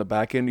dude on the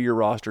back end of your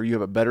roster, you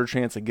have a better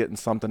chance of getting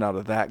something out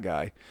of that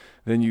guy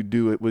than you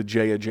do it with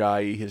Jay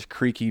Ajayi, his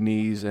creaky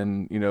knees,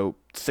 and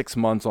 6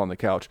 months on the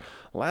couch.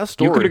 Last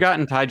story, you could have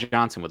gotten Ty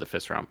Johnson with a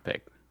 5th round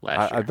pick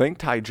last year. I think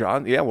Ty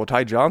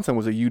Johnson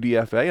was a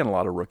UDFA in a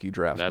lot of rookie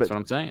drafts. That's what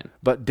I'm saying.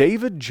 But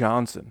David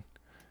Johnson,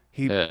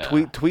 he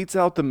tweets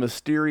out the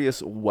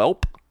mysterious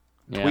whelp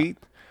tweet.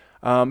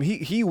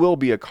 He will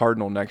be a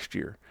Cardinal next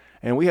year.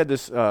 And we had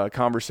this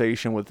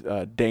conversation with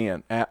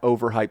Dan at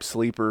Overhyped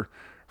Sleeper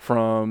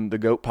from the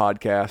GOAT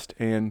podcast.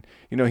 And,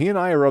 he and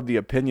I are of the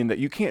opinion that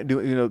you can't do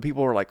it.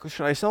 People are like,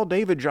 should I sell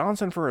David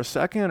Johnson for a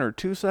second or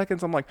 2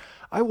 seconds? I'm like,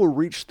 I will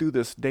reach through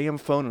this damn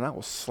phone and I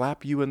will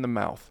slap you in the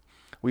mouth.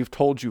 We've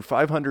told you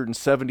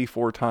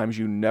 574 times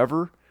you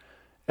never,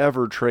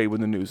 ever trade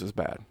when the news is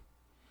bad.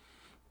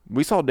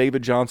 We saw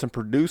David Johnson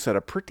produce at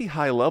a pretty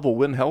high level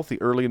when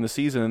healthy early in the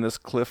season in this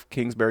Cliff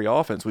Kingsbury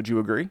offense. Would you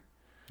agree?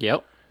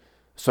 Yep.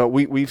 So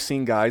we've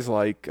seen guys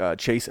like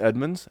Chase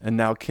Edmonds and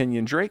now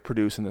Kenyon Drake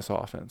produce in this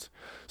offense.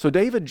 So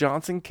David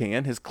Johnson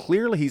he's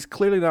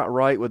clearly not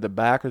right with the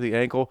back or the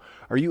ankle.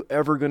 Are you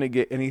ever going to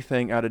get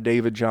anything out of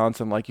David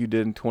Johnson like you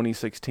did in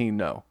 2016?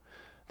 No.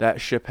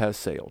 That ship has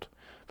sailed.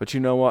 But you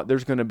know what?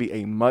 There's going to be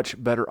a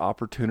much better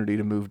opportunity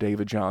to move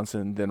David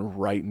Johnson than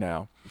right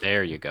now.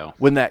 There you go.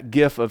 When that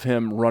gif of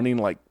him running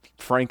like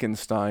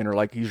Frankenstein or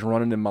like he's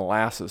running in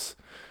molasses,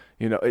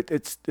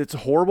 it's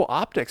horrible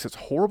optics. It's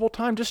horrible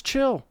time. Just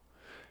chill.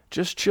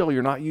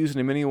 You're not using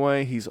him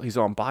anyway. He's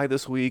on bye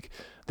this week.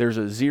 There's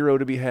a 0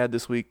 to be had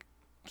this week.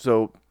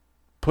 So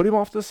put him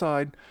off to the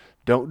side.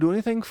 Don't do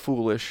anything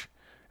foolish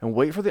and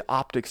wait for the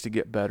optics to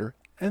get better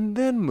and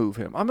then move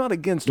him. I'm not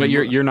against him. But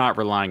you're not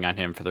relying on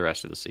him for the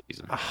rest of the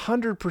season.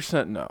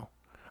 100% no.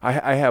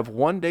 I have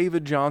one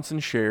David Johnson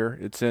share.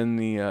 It's in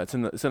a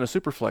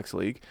Superflex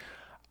league.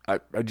 I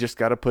just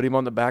got to put him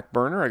on the back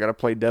burner. I got to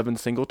play Devin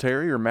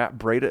Singletary or Matt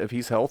Breida if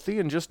he's healthy,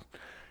 and just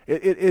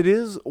it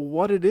is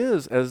what it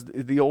is, as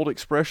the old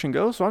expression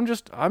goes. So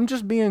I'm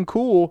just being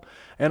cool.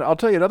 And I'll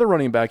tell you another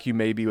running back you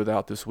may be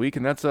without this week,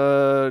 and that's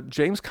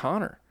James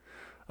Conner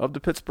of the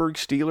Pittsburgh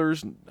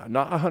Steelers. I'm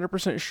not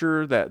 100%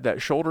 sure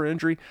that shoulder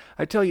injury.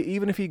 I tell you,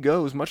 even if he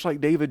goes, much like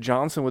David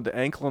Johnson with the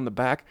ankle in the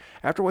back,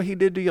 after what he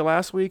did to you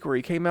last week where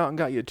he came out and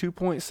got you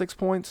 2.6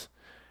 points,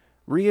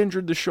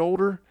 re-injured the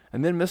shoulder,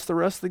 and then missed the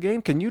rest of the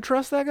game, can you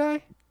trust that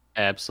guy?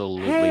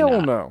 Absolutely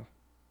Hell not. No.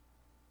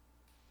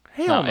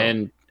 Hell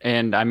no.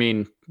 And I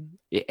mean,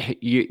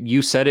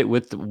 you said it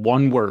with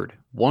one word.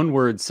 One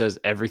word says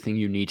everything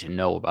you need to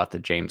know about the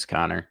James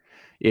Conner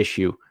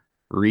issue: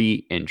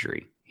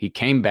 re-injury. He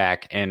came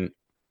back, and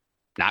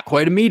not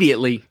quite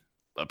immediately,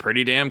 but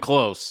pretty damn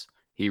close,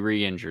 he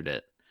re-injured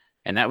it.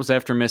 And that was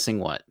after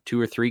missing, 2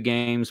 or 3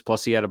 games,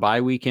 plus he had a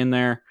bye week in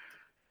there.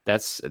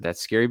 That's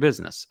scary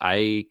business.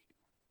 I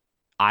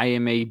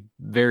am a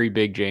very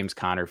big James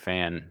Conner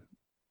fan.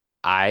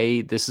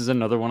 This is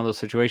another one of those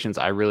situations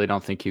I really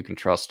don't think you can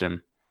trust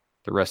him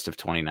the rest of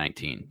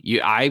 2019.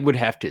 I would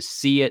have to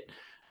see it.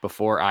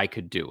 before I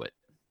could do it.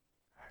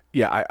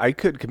 Yeah, I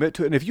could commit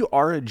to it. And if you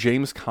are a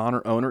James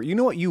Conner owner, you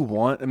know what you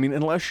want? I mean,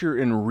 unless you're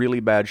in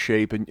really bad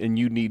shape and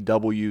you need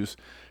W's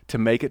to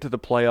make it to the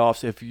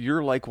playoffs, if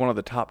you're like one of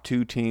the top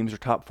 2 teams or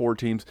top 4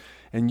 teams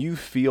and you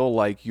feel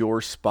like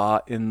your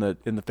spot in the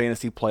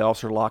fantasy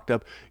playoffs are locked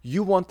up,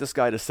 you want this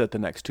guy to sit the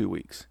next 2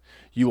 weeks.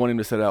 You want him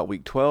to sit out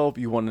week 12,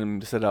 you want him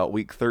to sit out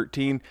week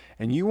 13,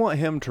 and you want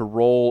him to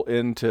roll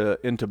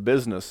into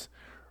business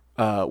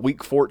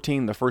week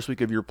 14, the first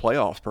week of your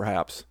playoffs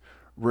perhaps,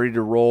 ready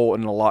to roll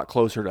and a lot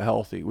closer to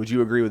healthy. Would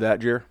you agree with that,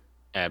 Jer?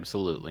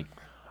 Absolutely.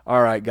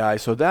 All right,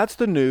 guys. So that's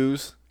the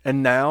news.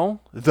 And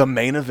now the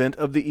main event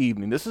of the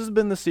evening. This has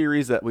been the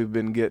series that we've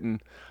been getting.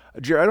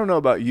 Jer, I don't know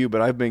about you,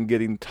 but I've been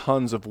getting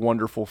tons of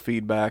wonderful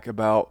feedback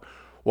about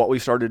what we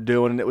started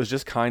doing. And it was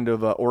just kind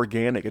of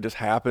organic. It just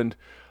happened.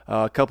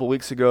 A couple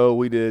weeks ago,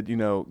 we did,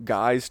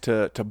 guys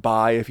to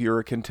buy if you're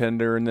a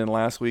contender. And then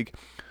last week,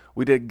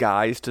 we did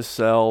guys to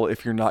sell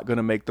if you're not going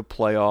to make the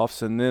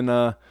playoffs. And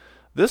then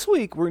this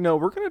week, we're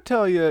going to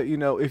tell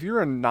you, if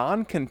you're a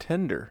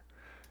non-contender,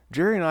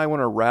 Jerry and I want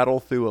to rattle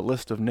through a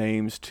list of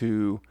names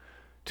to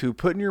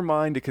put in your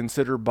mind to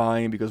consider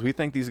buying, because we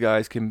think these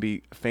guys can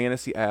be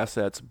fantasy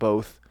assets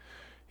both,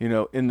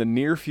 in the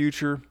near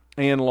future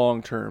and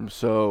long term.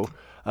 So,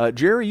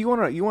 Jerry, you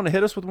want to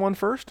hit us with one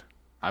first?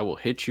 I will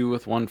hit you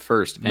with one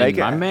first. And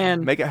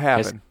make it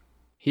happen.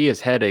 He has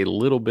had a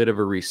little bit of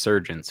a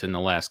resurgence in the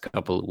last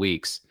couple of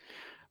weeks,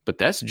 but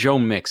that's Joe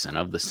Mixon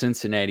of the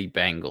Cincinnati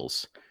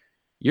Bengals.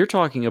 You're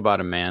talking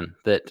about a man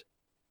that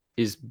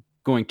is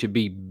going to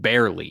be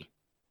barely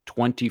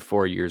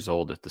 24 years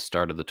old at the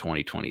start of the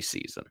 2020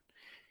 season.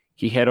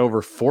 He had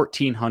over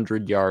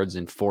 1,400 yards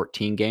in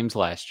 14 games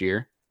last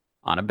year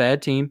on a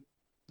bad team.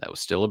 That was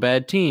still a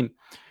bad team.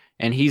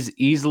 And he's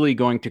easily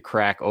going to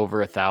crack over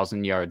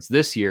 1,000 yards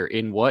this year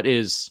in what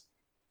is,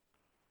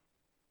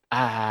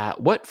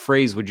 what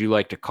phrase would you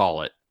like to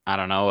call it? I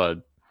don't know, a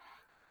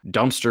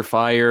dumpster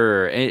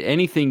fire or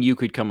anything you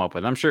could come up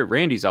with. I'm sure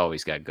Randy's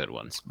always got good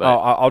ones. But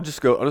I'll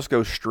just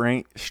go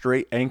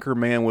straight anchor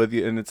man with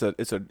you, and it's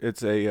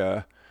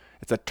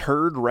a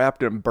turd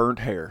wrapped in burnt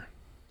hair.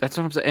 That's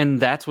what I'm saying, and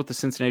that's what the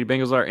Cincinnati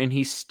Bengals are. And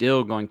he's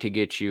still going to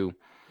get you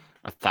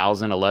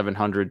 1,000,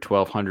 1,100,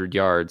 1,200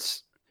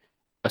 yards,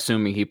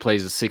 assuming he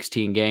plays the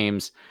 16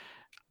 games.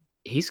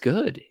 He's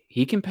good.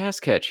 He can pass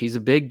catch. He's a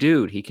big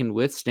dude. He can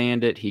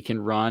withstand it. He can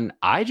run.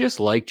 I just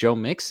like Joe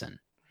Mixon,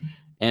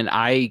 and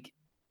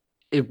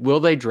will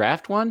they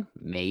draft one?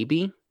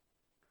 Maybe.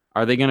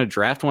 Are they going to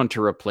draft one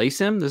to replace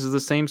him? This is the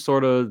same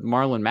sort of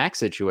Marlon Mack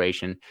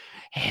situation.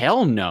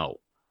 Hell no.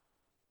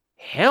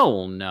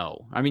 Hell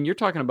no. I mean, you're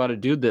talking about a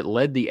dude that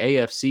led the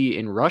AFC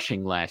in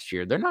rushing last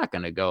year. They're not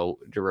going to go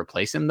to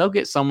replace him. They'll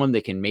get someone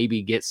that can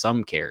maybe get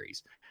some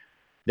carries.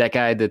 That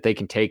guy that they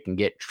can take and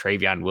get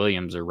Travion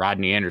Williams or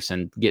Rodney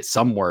Anderson, get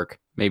some work.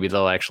 Maybe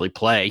they'll actually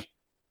play.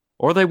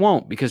 Or they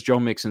won't, because Joe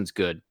Mixon's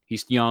good.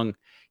 He's young.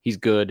 He's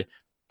good.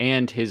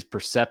 And his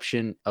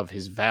perception of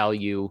his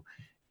value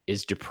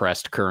is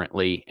depressed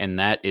currently. And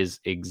that is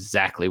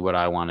exactly what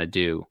I want to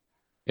do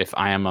if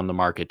I am on the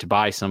market to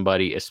buy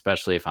somebody,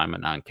 especially if I'm a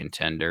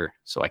non-contender,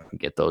 so I can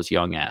get those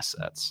young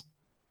assets.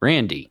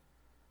 Randy,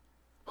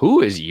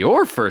 who is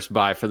your first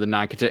buy for the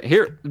non-contender?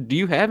 Here, do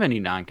you have any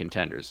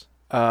non-contenders?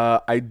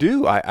 I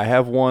do. I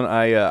have one.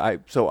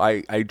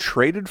 I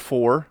traded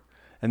for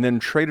and then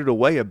traded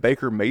away a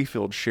Baker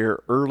Mayfield share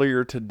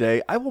earlier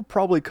today. I will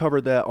probably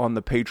cover that on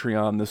the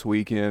Patreon this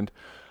weekend,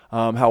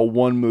 how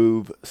one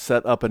move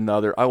set up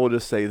another. I will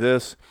just say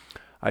this.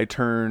 I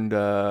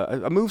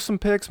moved some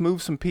picks,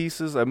 moved some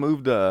pieces. I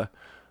moved the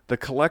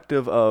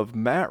collective of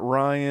Matt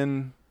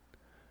Ryan,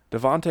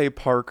 Devontae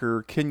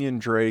Parker, Kenyon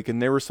Drake,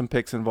 and there were some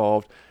picks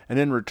involved. And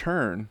in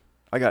return,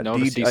 I got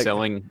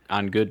selling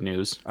on good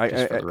news, for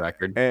the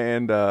record.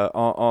 And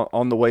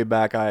on the way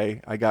back,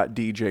 I got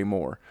DJ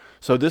Moore.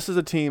 So this is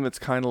a team that's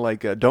kind of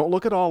like, don't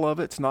look at all of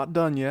it. It's not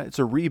done yet. It's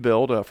a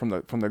rebuild from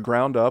the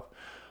ground up.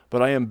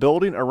 But I am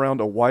building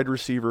around a wide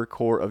receiver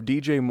core of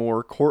DJ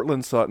Moore,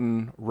 Cortland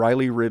Sutton,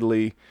 Riley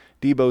Ridley,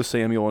 Deebo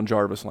Samuel, and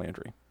Jarvis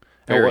Landry.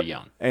 Very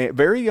young.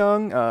 Very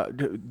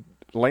young.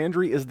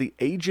 Landry is the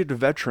aged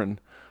veteran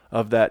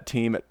of that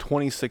team at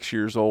 26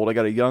 years old. I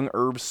got a young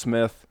Irv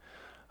Smith.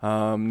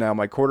 Now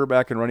my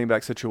quarterback and running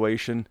back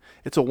situation,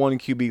 it's a 1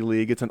 QB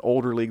league. It's an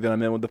older league that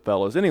I'm in with the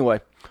fellas. Anyway,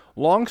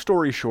 long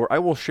story short, I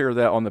will share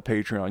that on the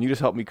Patreon. You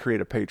just helped me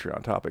create a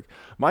Patreon topic.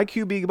 My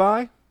QB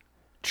buy,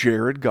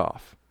 Jared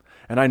Goff.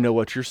 And I know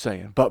what you're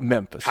saying, but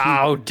Memphis.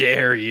 How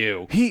dare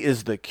you? He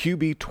is the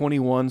QB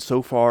 21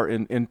 so far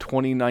in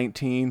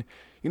 2019.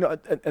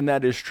 And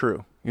that is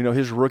true.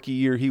 His rookie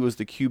year, he was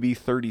the QB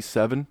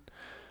 37.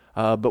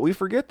 But we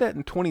forget that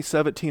in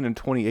 2017 and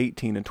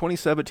 2018. In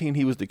 2017,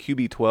 he was the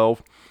QB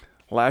 12.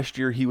 Last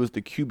year, he was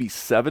the QB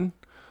 7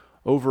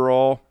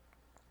 overall.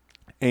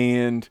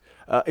 And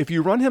if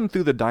you run him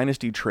through the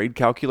Dynasty trade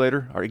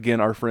calculator, again,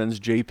 our friends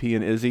JP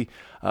and Izzy,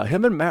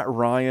 him and Matt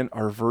Ryan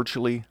are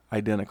virtually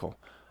identical.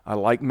 I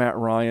like Matt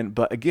Ryan,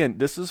 but again,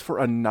 this is for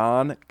a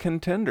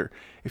non-contender.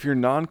 If you're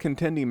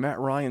non-contending, Matt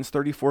Ryan's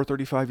 34,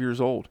 35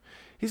 years old.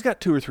 He's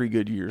got 2 or 3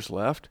 good years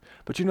left.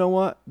 But you know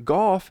what?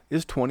 Goff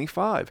is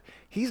 25.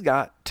 He's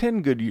got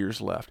 10 good years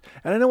left.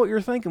 And I know what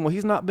you're thinking. Well,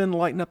 he's not been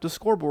lighting up the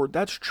scoreboard.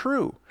 That's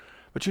true.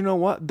 But you know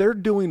what? They're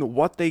doing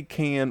what they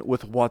can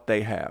with what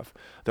they have.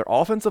 Their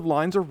offensive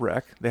line's a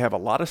wreck. They have a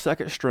lot of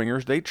second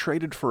stringers. They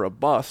traded for a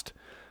bust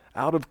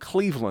out of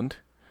Cleveland.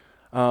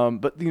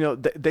 But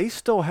they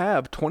still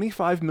have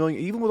 $25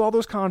 million, even with all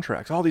those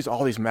contracts, all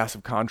these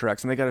massive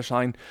contracts, and they got to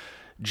sign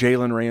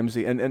Jalen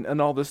Ramsey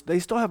and all this. They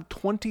still have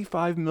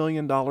 $25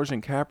 million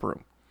in cap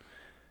room.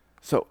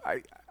 So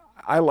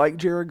I like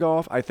Jared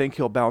Goff. I think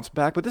he'll bounce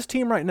back. But this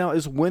team right now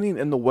is winning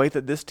in the way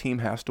that this team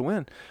has to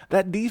win.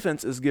 That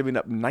defense is giving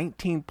up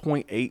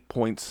 19.8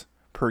 points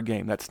per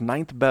game. That's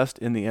 9th best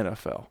in the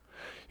NFL.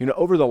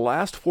 Over the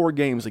last 4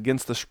 games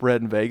against the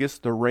spread in Vegas,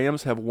 the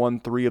Rams have won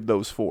 3 of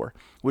those 4,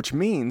 which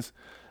means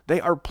they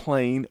are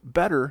playing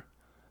better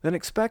than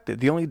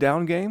expected. The only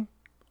down game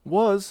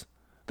was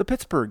the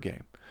Pittsburgh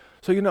game.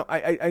 So,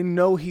 I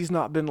know he's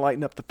not been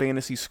lighting up the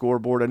fantasy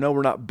scoreboard. I know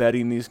we're not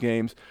betting these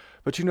games.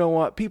 But you know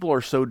what? People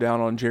are so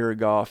down on Jared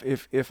Goff.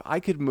 If I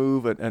could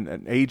move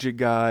an aged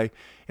guy,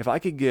 if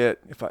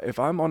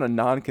I'm on a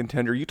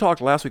non-contender, you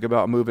talked last week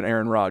about moving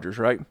Aaron Rodgers,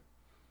 right?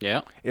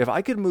 Yeah. If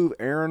I could move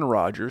Aaron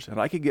Rodgers and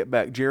I could get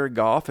back Jared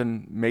Goff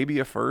and maybe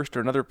a first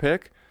or another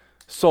pick,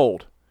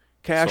 sold.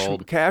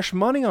 Cash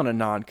money on a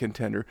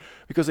non-contender.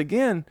 Because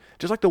again,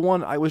 just like the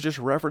one I was just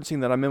referencing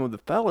that I'm in with the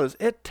fellas,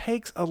 it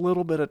takes a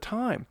little bit of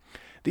time.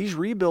 These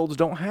rebuilds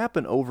don't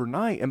happen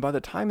overnight, and by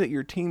the time that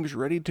your team's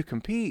ready to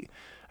compete,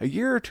 a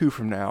year or 2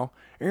 from now,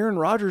 Aaron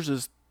Rodgers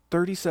is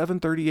 37,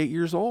 38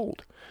 years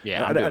old.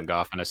 Yeah, I'm doing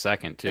Goff in a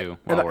second, too,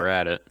 while we're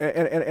at it.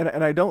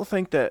 And I don't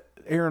think that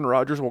Aaron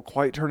Rodgers will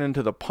quite turn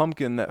into the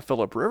pumpkin that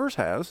Phillip Rivers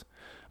has,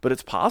 but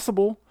it's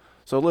possible.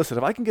 So listen,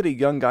 if I can get a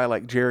young guy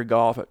like Jared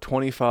Goff at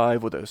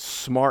 25 with a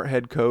smart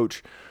head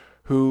coach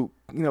who,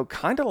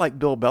 kind of like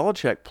Bill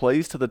Belichick,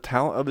 plays to the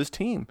talent of his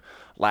team.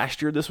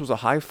 Last year, this was a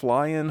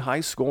high-flying,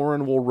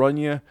 high-scoring, we'll run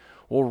you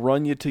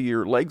till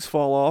your legs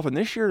fall off. And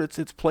this year,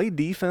 it's play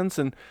defense.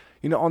 And,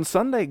 on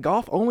Sunday,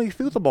 Goff only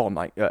threw the ball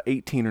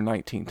 18 or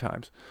 19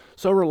 times.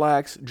 So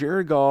relax.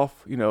 Jared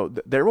Goff,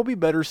 there will be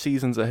better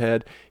seasons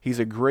ahead. He's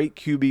a great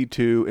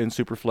QB2 in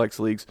Superflex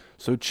leagues.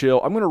 So chill.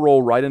 I'm going to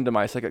roll right into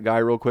my second guy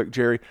real quick,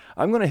 Jerry.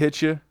 I'm going to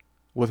hit you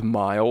with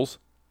Miles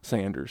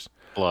Sanders.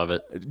 Love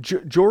it.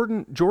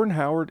 Jordan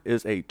Howard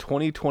is a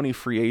 2020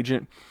 free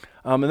agent,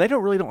 and they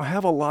don't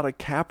have a lot of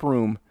cap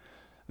room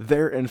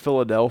there in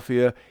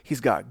Philadelphia.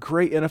 He's got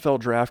great NFL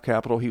draft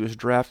capital. He was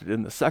drafted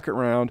in the 2nd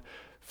round,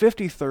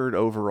 53rd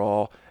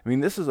overall. I mean,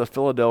 this is a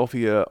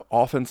Philadelphia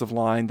offensive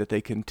line that they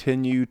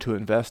continue to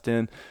invest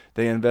in.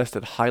 They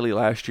invested highly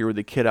last year with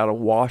the kid out of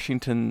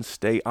Washington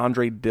State,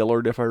 Andre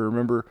Dillard, if I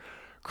remember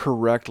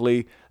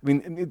correctly. I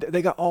mean,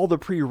 they got all the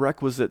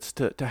prerequisites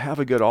to have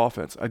a good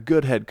offense, a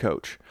good head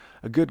coach,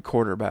 a good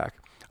quarterback,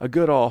 a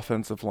good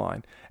offensive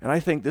line. And I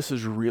think this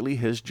is really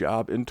his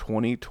job in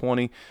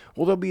 2020.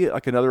 Will there be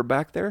like another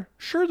back there?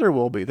 Sure there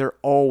will be. There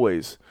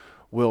always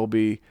will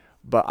be.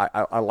 But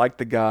I like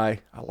the guy.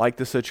 I like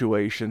the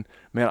situation.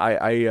 Man,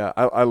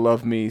 I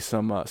love me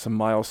some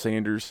Miles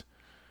Sanders.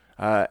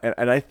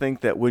 And I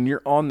think that when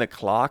you're on the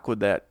clock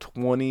with that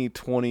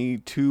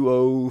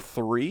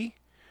 2022-03,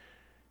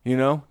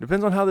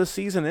 depends on how this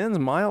season ends.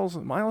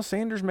 Miles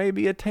Sanders may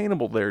be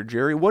attainable there,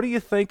 Jerry. What do you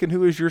think, and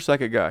who is your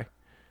second guy?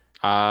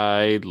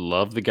 I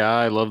love the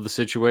guy. I love the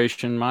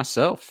situation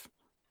myself.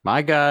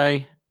 My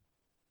guy's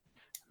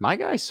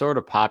sort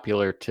of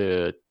popular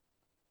to,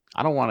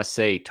 I don't want to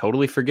say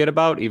totally forget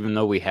about, even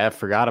though we have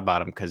forgot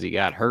about him because he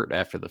got hurt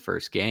after the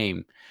first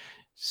game.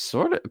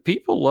 Sort of,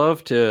 people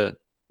love to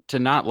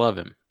not love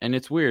him. And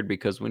it's weird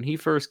because when he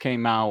first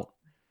came out,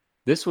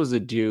 this was a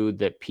dude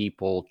that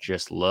people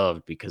just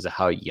loved because of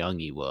how young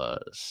he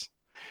was.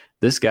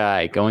 This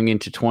guy going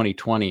into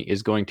 2020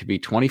 is going to be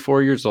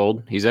 24 years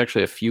old. He's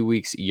actually a few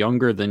weeks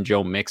younger than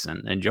Joe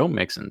Mixon. And Joe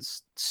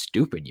Mixon's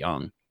stupid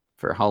young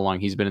for how long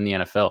he's been in the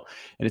NFL.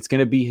 And it's going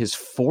to be his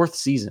 4th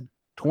season.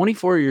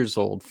 24 years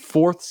old,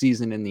 4th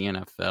season in the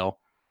NFL.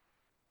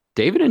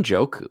 David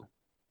Njoku.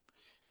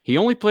 He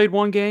only played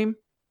 1 game.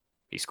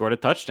 He scored a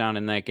touchdown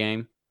in that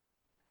game.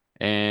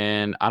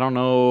 And I don't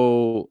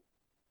know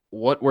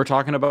what we're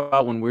talking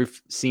about when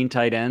we've seen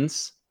tight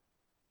ends.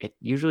 It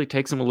usually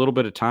takes him a little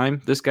bit of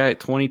time. This guy at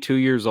 22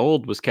 years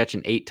old was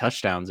catching 8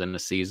 touchdowns in the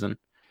season.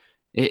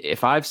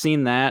 If I've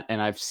seen that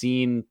and I've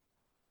seen,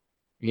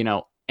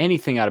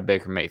 anything out of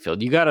Baker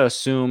Mayfield, you got to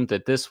assume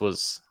that this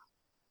was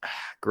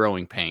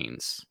growing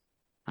pains.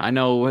 I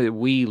know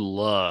we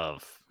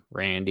love,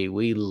 Randy,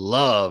 we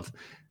love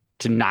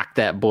to knock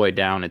that boy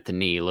down at the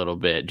knee a little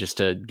bit just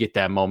to get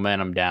that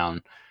momentum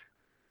down.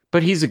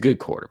 But he's a good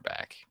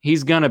quarterback.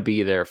 He's going to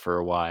be there for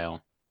a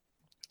while.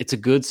 It's a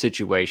good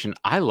situation.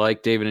 I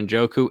like David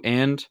Njoku,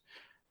 and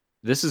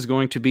this is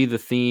going to be the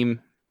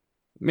theme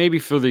maybe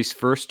for these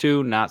first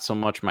 2, not so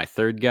much my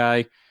third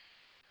guy.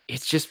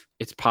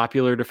 It's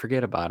popular to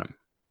forget about him.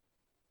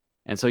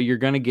 And so you're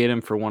going to get him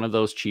for one of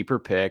those cheaper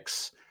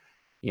picks,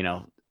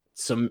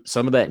 some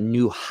of that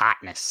new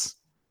hotness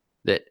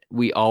that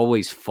we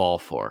always fall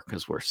for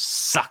because we're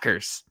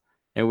suckers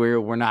and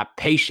we're not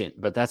patient,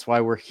 but that's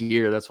why we're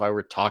here. That's why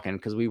we're talking,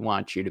 because we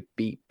want you to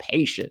be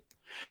patient.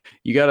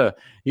 You gotta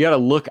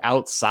look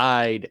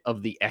outside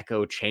of the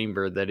echo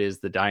chamber that is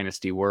the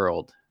Dynasty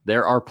world.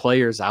 There are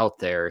players out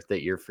there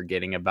that you're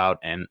forgetting about,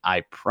 and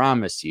I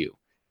promise you,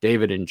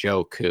 David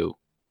Njoku,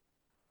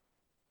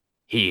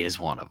 he is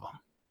one of them.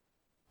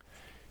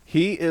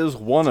 He is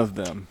one of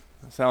them.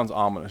 That sounds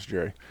ominous,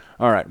 Jerry.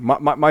 All right,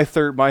 my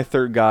third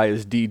guy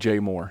is DJ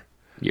Moore.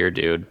 Your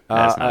dude.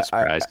 That's not a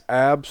surprise.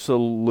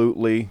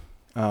 Absolutely.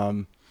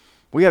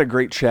 We had a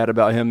great chat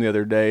about him the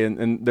other day,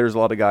 and there's a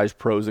lot of guys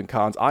pros and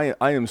cons. I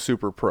am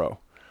super pro.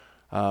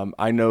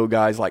 I know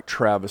guys like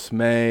Travis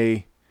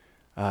May.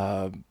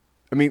 How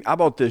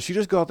about this? You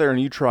just go out there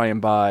and you try and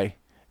buy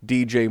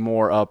DJ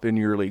Moore up in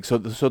your league. So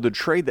the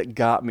trade that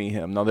got me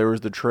him. Now there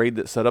was the trade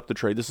that set up the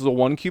trade. This is a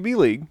 1 QB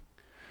league.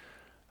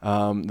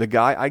 The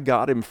guy I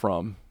got him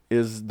from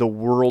is the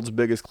world's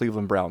biggest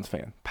Cleveland Browns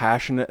fan.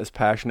 Passionate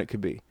could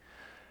be.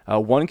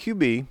 1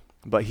 QB,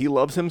 but he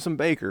loves him some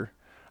Baker.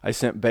 I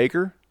sent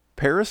Baker,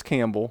 Paris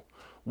Campbell,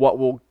 what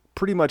will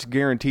pretty much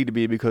guaranteed to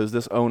be, because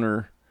this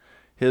owner,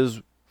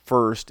 his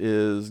first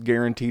is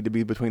guaranteed to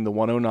be between the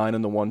 109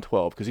 and the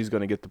 112 because he's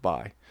going to get the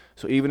bye.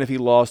 So even if he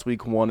lost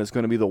week 1, it's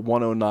going to be the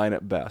 109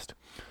 at best.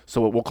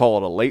 So we'll call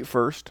it a late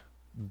first,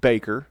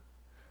 Baker,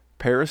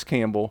 Paris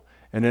Campbell,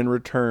 and in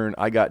return,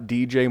 I got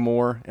DJ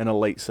Moore and a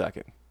late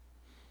second.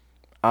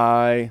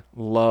 I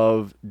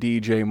love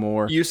DJ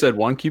Moore. You said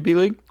 1 QB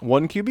league?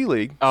 1 QB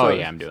league. Oh,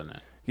 yeah, I'm doing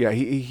that. Yeah,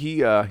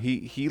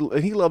 he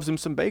loves him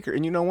some Baker,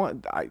 and you know what?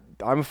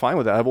 I'm fine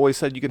with that. I've always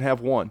said you can have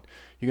one.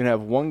 You can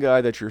have one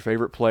guy that's your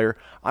favorite player.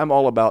 I'm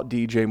all about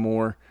DJ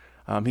Moore.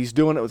 He's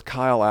doing it with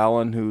Kyle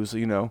Allen, who's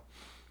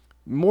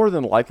more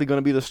than likely going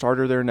to be the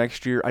starter there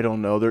next year. I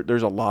don't know.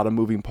 There's a lot of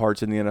moving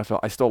parts in the NFL.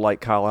 I still like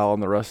Kyle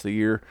Allen the rest of the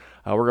year.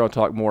 We're going to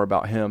talk more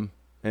about him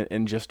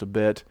in just a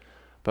bit.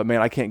 But,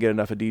 man, I can't get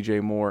enough of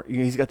DJ Moore.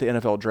 He's got the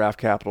NFL draft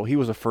capital. He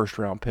was a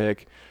first-round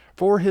pick.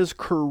 For his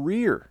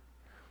career,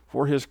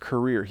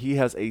 he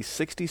has a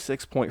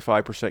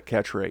 66.5%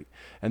 catch rate.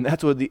 And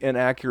that's with the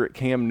inaccurate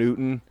Cam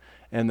Newton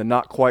and the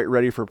not quite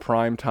ready for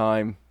prime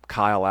time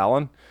Kyle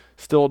Allen.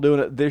 Still doing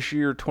it this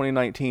year,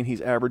 2019.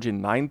 He's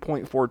averaging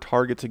 9.4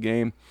 targets a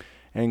game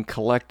and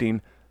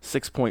collecting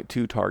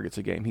 6.2 targets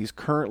a game. He's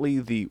currently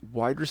the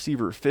wide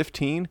receiver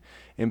 15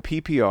 in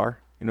PPR.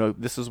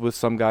 This is with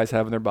some guys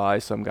having their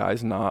buys, some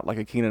guys not, like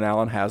a Keenan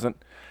Allen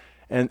hasn't.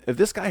 And if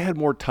this guy had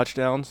more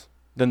touchdowns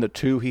than the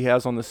 2 he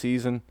has on the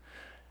season,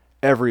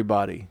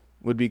 everybody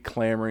would be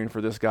clamoring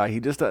for this guy. He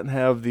just doesn't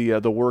have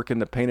the work in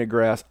the painted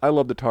grass. I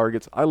love the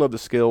targets. I love the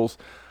skills.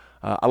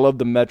 I love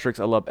the metrics.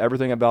 I love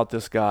everything about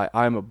this guy.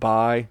 I'm a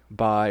buy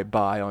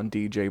on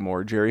DJ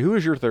Moore. Jerry, who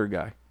is your third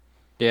guy?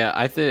 Yeah,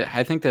 I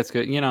think that's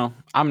good.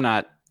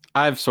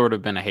 I've sort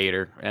of been a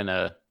hater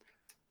and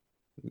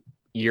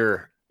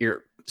your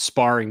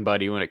sparring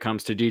buddy when it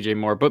comes to DJ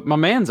Moore, but my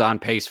man's on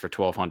pace for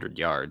 1,200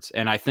 yards.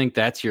 And I think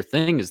that's your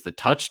thing, is the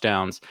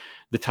touchdowns.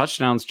 The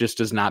touchdowns just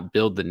does not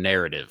build the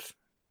narrative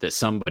that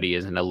somebody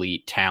is an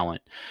elite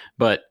talent.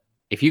 But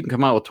if you can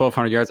come out with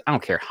 1,200 yards, I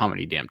don't care how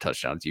many damn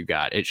touchdowns you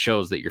got. It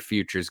shows that your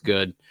future's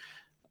good.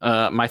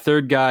 My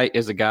third guy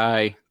is a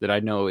guy that I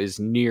know is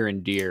near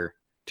and dear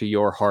to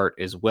your heart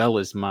as well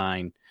as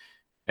mine,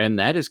 and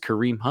that is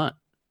Kareem Hunt.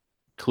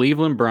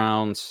 Cleveland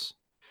Browns.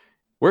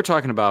 We're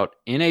talking about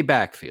in a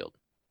backfield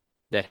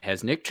that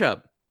has Nick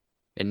Chubb,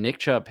 and Nick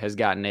Chubb has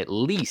gotten at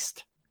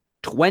least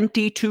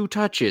 22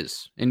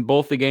 touches in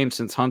both the games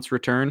since Hunt's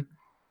return.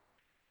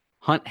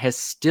 Hunt has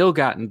still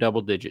gotten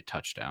double-digit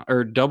touches,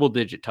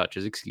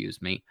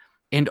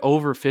 and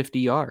over 50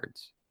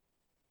 yards.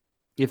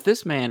 If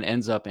this man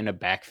ends up in a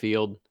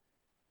backfield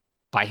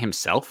by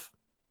himself,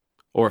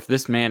 or if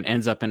this man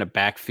ends up in a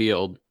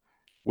backfield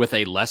with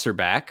a lesser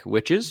back,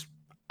 which is,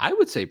 I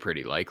would say,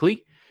 pretty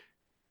likely,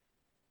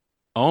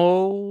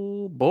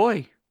 oh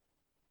boy.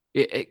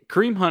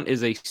 Kareem Hunt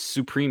is a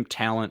supreme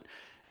talent.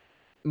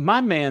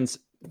 My man's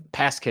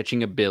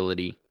pass-catching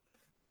ability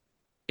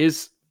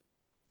is...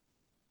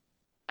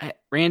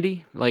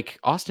 Randy, like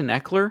Austin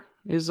Eckler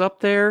is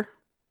up there.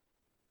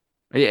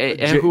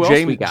 And who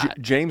else we got?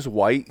 James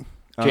White.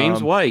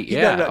 James White,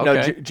 yeah.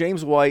 Okay.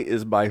 James White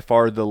is by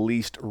far the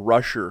least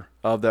rusher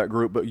of that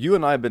group, but you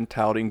and I have been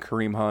touting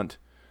Kareem Hunt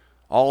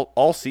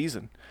all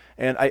season.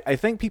 And I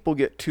think people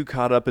get too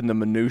caught up in the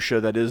minutia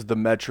that is the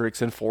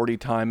metrics and 40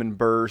 time and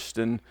burst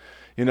and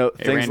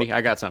things. Randy,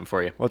 I got something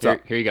for you. What's up?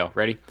 Here you go.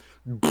 Ready?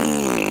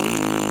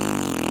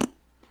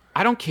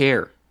 I don't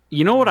care.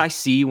 You know what I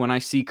see when I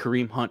see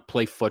Kareem Hunt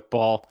play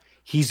football?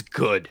 He's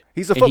good.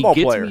 He's a football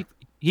player.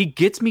 He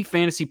gets me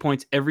fantasy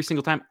points every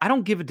single time. I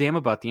don't give a damn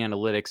about the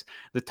analytics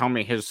that tell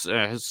me his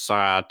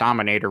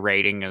dominator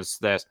rating is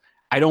this.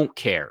 I don't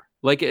care.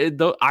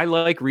 I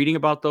like reading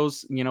about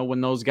those, when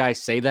those guys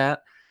say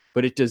that,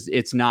 but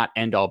it's not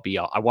end all be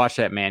all. I watch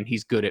that man.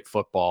 He's good at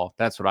football.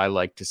 That's what I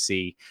like to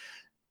see.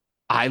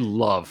 I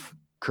love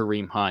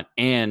Kareem Hunt.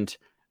 And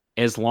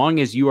as long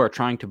as you are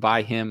trying to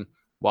buy him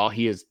while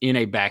he is in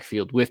a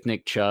backfield with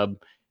Nick Chubb,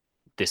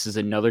 this is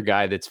another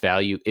guy that's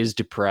value is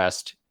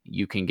depressed.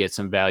 You can get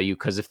some value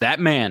because if that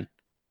man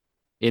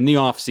in the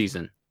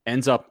offseason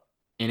ends up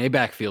in a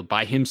backfield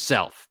by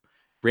himself,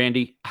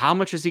 Randy, how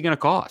much is he going to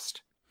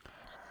cost?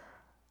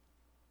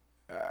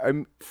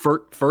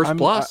 First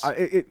plus?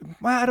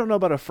 I don't know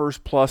about a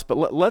first plus,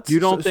 but let's. You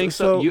don't think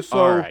so?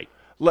 All right.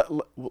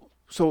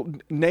 So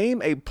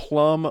name a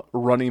plum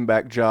running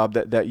back job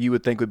that you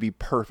would think would be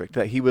perfect,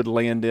 that he would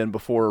land in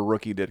before a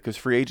rookie did. Because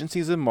free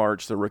agency's in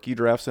March, the rookie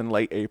draft's in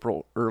late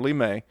April, early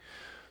May.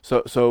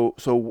 So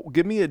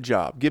give me a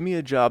job. Give me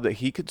a job that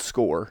he could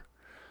score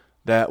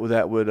that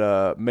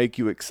would make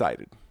you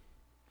excited.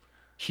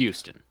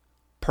 Houston.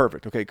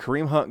 Perfect. Okay,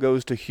 Kareem Hunt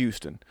goes to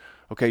Houston.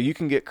 Okay, you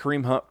can get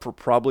Kareem Hunt for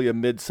probably a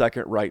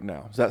mid-second right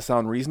now. Does that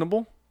sound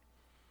reasonable?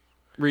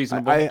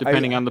 Reasonable,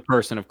 depending on the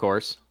person, of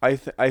course. I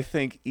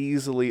think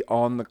easily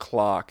on the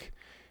clock,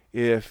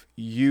 if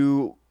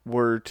you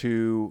were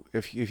to,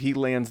 if he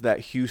lands that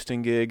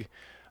Houston gig,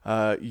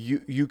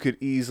 you could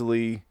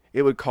easily,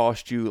 it would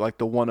cost you like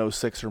the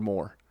 106 or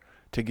more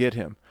to get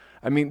him.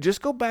 I mean,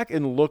 just go back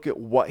and look at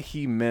what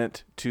he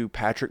meant to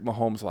Patrick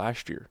Mahomes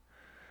last year.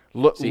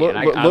 Look at what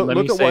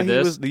he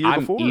was the year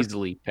before.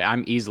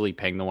 I'm easily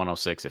paying the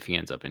 106 if he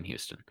ends up in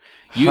Houston.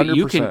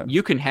 100%.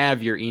 You can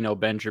have your Eno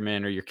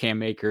Benjamin or your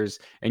Cam Akers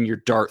and your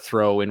dart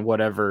throw in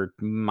whatever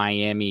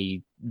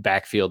Miami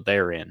backfield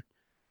they're in.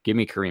 Give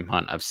me Kareem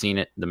Hunt. I've seen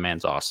it. The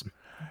man's awesome.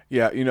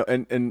 Yeah,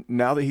 and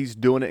now that he's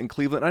doing it in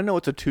Cleveland, I know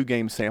it's a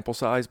 2-game sample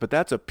size, but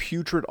that's a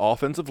putrid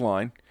offensive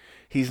line.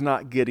 He's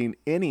not getting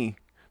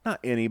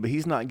but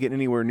he's not getting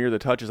anywhere near the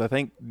touches. I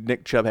think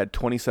Nick Chubb had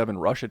 27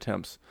 rush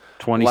attempts.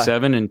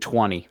 27 and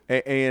 20.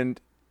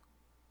 And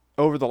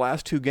over the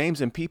last 2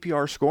 games in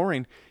PPR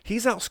scoring,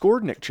 he's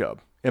outscored Nick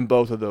Chubb in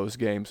both of those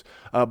games.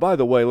 By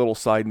the way, a little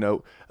side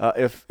note,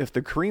 if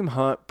the Kareem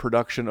Hunt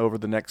production over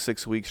the next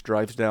 6 weeks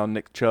drives down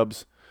Nick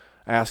Chubb's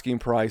asking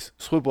price,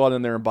 swoop on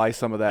in there and buy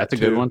some of that. That's a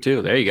good one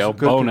too. There you go.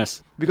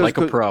 Bonus. Because like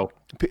a pro.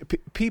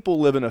 People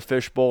live in a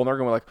fishbowl and they're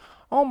going to be like,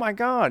 oh my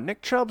God,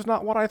 Nick Chubb's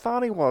not what I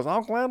thought he was.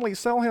 I'll gladly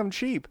sell him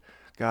cheap.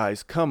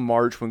 Guys, come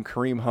March when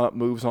Kareem Hunt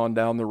moves on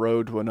down the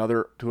road to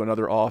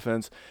another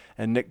offense,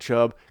 and Nick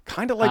Chubb,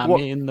 kind of like I'm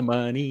in the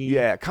money.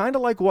 Yeah, kind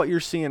of like what you're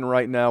seeing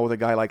right now with a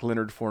guy like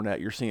Leonard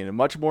Fournette. You're seeing him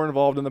much more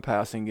involved in the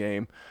passing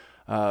game.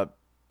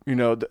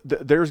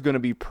 There's going to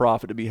be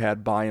profit to be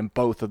had buying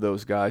both of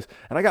those guys.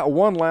 And I got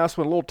one last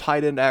one, a little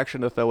tight end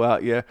action to throw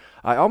out. Yeah,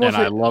 I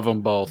love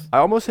them both. I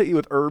almost hit you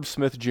with Herb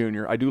Smith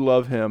Jr. I do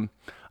love him.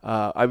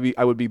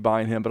 I would be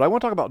buying him, but I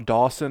want to talk about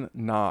Dawson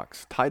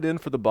Knox, tight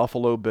end for the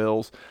Buffalo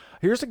Bills.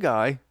 Here's a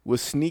guy with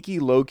sneaky,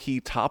 low-key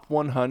top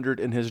 100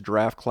 in his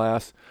draft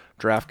class,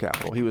 draft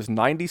capital. He was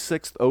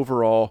 96th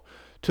overall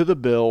to the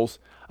Bills.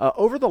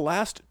 Over the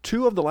last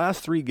 2 of the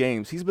last 3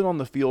 games, he's been on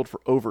the field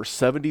for over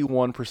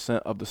 71%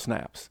 of the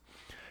snaps.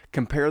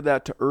 Compare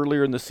that to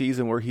earlier in the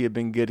season where he had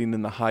been getting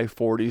in the high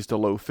 40s to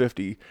low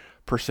 50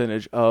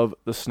 percentage of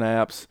the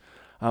snaps.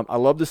 I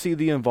love to see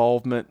the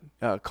involvement.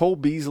 Cole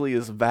Beasley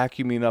is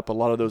vacuuming up a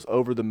lot of those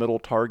over-the-middle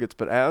targets,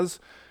 but as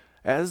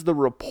the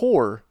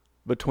rapport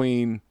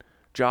between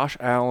Josh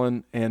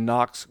Allen and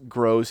Knox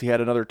grows, he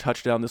had another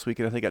touchdown this week,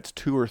 and I think that's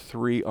 2 or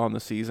 3 on the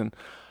season.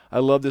 I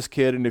love this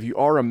kid, and if you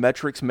are a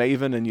metrics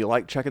maven and you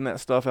like checking that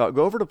stuff out,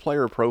 go over to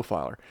Player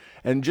Profiler.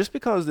 And just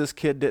because this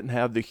kid didn't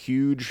have the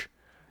huge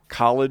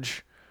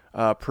college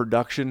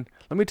production,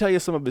 let me tell you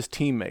some of his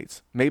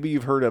teammates. Maybe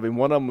you've heard of him.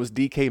 One of them was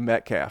DK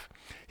Metcalf.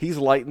 He's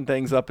lighting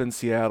things up in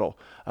Seattle.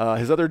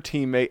 His other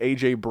teammate,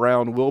 A.J.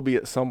 Brown, will be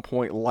at some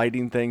point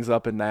lighting things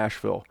up in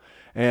Nashville.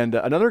 And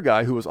another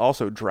guy who was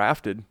also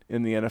drafted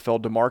in the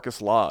NFL, DeMarcus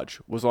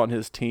Lodge, was on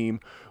his team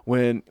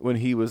when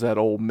he was at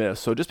Ole Miss.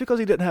 So just because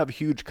he didn't have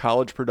huge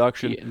college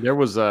production. There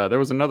was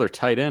another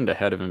tight end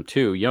ahead of him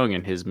too, young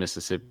in his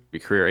Mississippi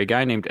career, a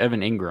guy named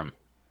Evan Ingram.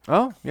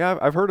 Oh, yeah,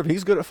 I've heard of him.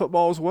 He's good at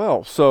football as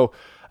well. So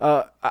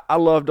I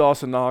love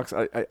Dawson Knox.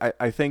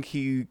 I think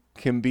he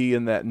can be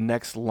in that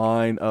next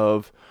line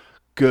of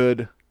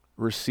good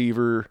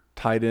receiver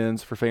tight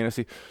ends for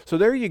fantasy. So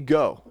there you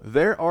go.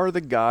 There are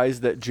the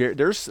guys that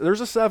there's a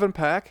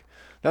 7-pack.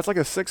 That's like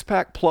a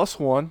 6-pack plus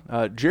one.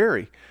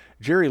 Jerry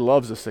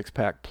loves a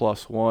 6-pack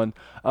plus one.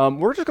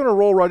 We're just going to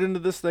roll right into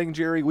this thing,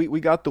 Jerry. We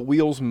got the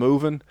wheels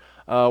moving.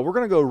 We're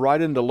going to go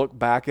right into look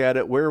back at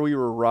it, where we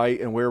were right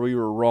and where we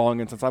were wrong.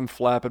 And since I'm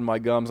flapping my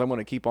gums, I'm going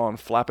to keep on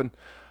flapping.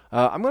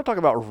 I'm going to talk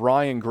about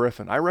Ryan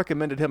Griffin. I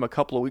recommended him a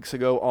couple of weeks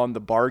ago on the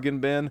bargain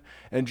bin.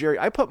 And, Jerry,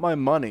 I put my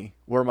money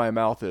where my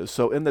mouth is.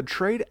 So in the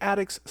Trade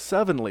Addicts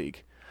 7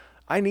 League,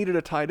 I needed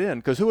a tight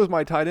end. Because who was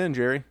my tight end,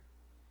 Jerry?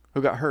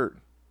 Who got hurt?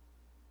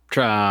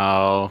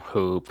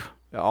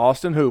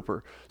 Austin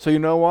Hooper. So you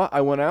know what?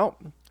 I went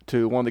out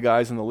to one of the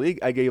guys in the league.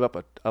 I gave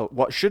up a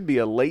what should be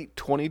a late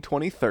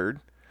 2020 third.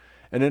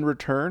 And in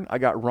return, I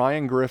got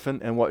Ryan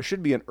Griffin and what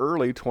should be an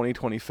early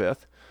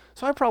 2025th.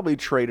 So I probably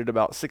traded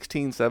about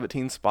 16,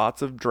 17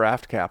 spots of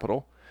draft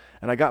capital.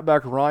 And I got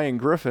back Ryan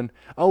Griffin.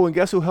 Oh, and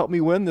guess who helped me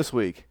win this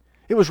week?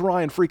 It was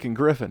Ryan freaking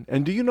Griffin.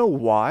 And do you know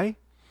why?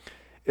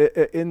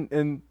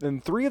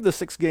 In 3 of the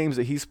 6 games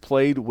that he's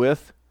played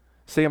with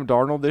Sam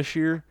Darnold this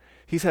year,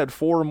 he's had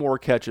 4 or more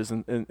catches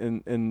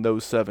in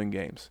those 7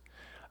 games.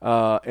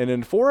 And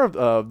in 4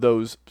 of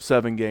those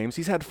 7 games,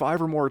 he's had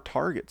 5 or more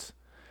targets.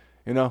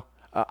 You know,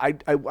 I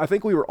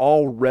think we were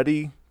all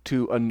ready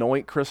to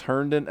anoint Chris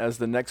Herndon as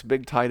the next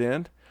big tight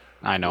end.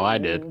 I know I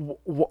did.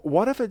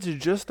 What if it's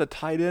just a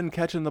tight end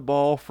catching the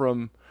ball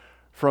from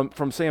Sam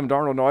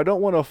Darnold? No, I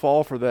don't want to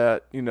fall for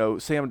that. You know,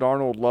 Sam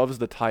Darnold loves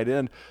the tight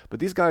end,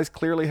 but these guys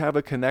clearly have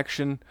a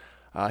connection.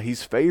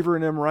 He's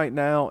favoring him right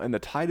now, and the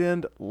tight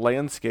end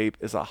landscape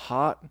is a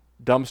hot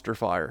dumpster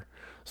fire.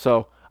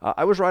 So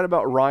I was right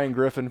about Ryan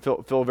Griffin.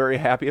 Feel very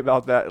happy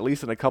about that, at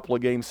least in a couple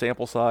of game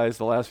sample size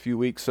the last few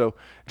weeks. So,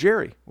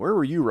 Jerry, where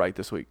were you right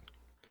this week?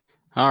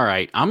 All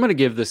right, I'm going to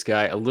give this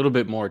guy a little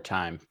bit more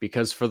time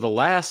because for the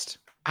last,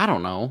 I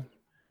don't know,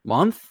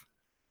 month,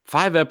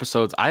 5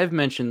 episodes, I have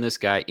mentioned this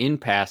guy in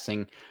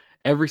passing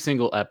every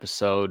single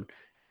episode,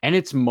 and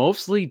it's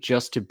mostly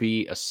just to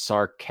be a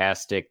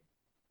sarcastic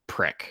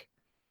prick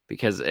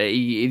because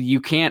you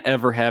can't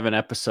ever have an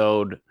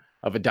episode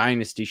of a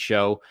Dynasty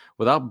show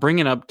without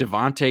bringing up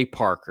Devontae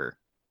Parker.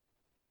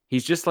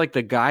 He's just like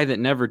the guy that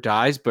never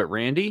dies, but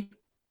Randy,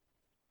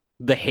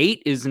 the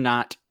hate is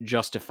not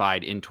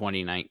justified in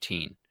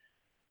 2019.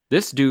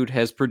 This dude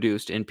has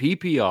produced in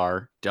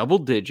PPR double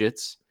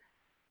digits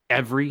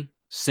every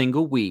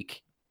single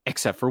week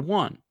except for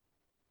 1.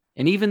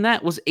 And even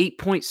that was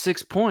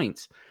 8.6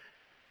 points.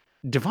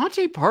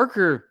 Devontae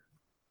Parker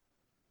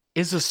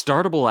is a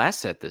startable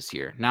asset this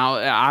year. Now,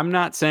 I'm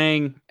not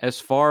saying as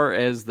far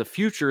as the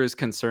future is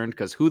concerned,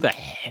 because who the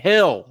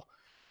hell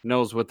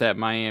knows what that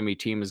Miami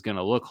team is going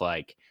to look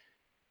like.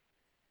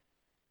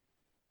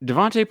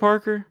 Devontae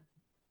Parker,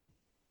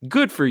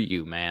 good for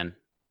you, man.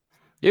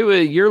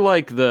 You're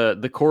like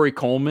the Corey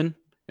Coleman.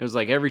 It was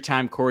like every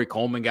time Corey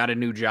Coleman got a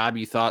new job,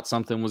 you thought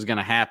something was going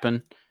to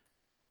happen,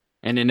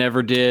 and it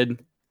never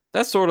did.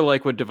 That's sort of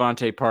like what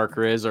Devontae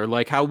Parker is, or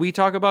like how we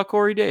talk about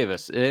Corey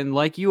Davis. And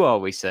like you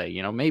always say,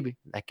 you know, maybe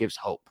that gives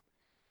hope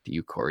to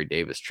you Corey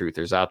Davis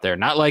truthers out there.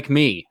 Not like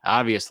me.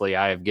 Obviously,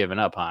 I have given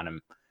up on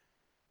him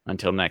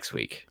until next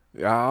week.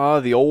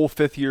 The old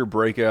 5th-year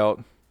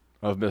breakout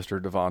of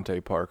Mr.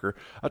 Devontae Parker.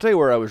 I'll tell you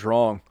where I was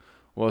wrong.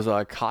 Was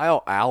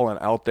Kyle Allen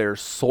out there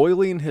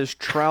soiling his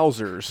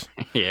trousers?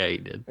 Yeah, he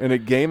did. In a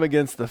game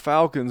against the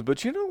Falcons.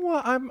 But you know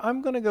what?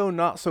 I'm going to go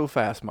not so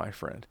fast, my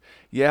friend.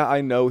 Yeah,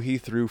 I know he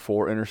threw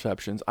 4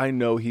 interceptions. I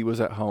know he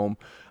was at home.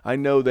 I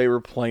know they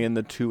were playing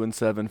the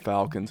 2-7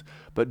 Falcons.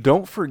 But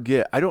don't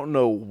forget, I don't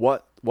know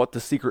what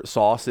the secret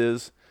sauce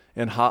is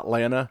in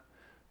Hotlanta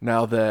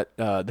now that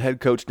the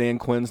head coach Dan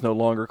Quinn's no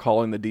longer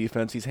calling the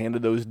defense. He's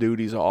handed those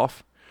duties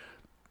off.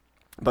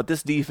 But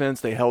this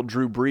defense, they held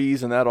Drew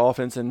Brees and that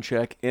offense in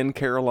check in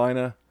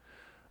Carolina.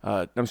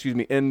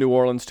 In New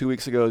Orleans 2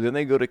 weeks ago. Then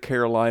they go to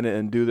Carolina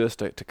and do this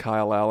to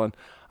Kyle Allen.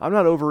 I'm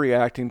not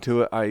overreacting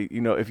to it.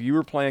 If you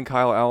were playing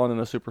Kyle Allen in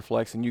a super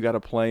flex and you got to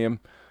play him,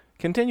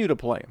 continue to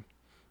play him.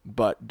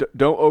 But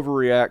don't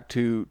overreact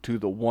to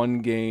the 1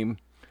 game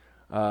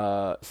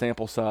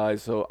sample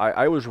size. So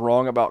I was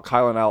wrong about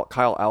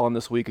Kyle Allen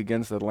this week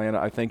against Atlanta.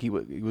 I think he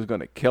was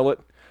going to kill it.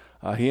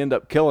 He ended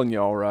up killing you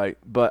all right.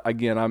 But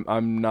again,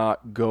 I'm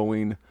not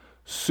going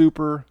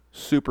super,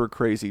 super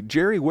crazy.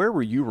 Jerry, where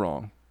were you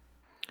wrong?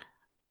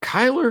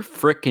 Kyler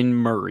frickin'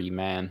 Murray,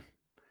 man.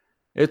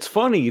 It's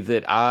funny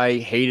that I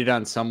hated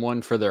on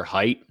someone for their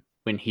height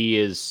when he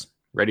is,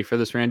 ready for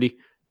this, Randy?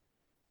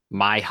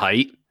 My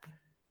height.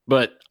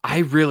 But I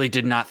really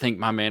did not think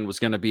my man was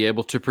going to be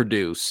able to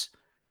produce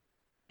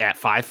at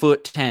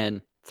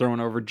 5'10", throwing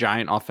over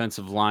giant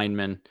offensive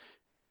linemen.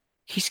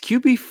 He's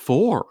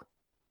QB4.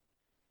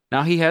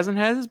 Now, he hasn't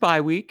had his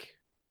bye week.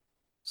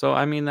 So,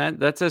 I mean,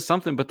 that says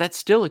something, but that's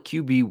still a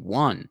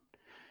QB1.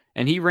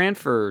 And he ran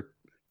for,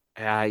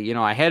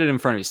 I had it in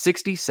front of me,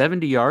 60,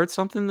 70 yards,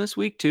 something this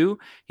week, too.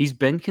 He's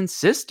been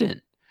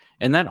consistent.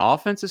 And that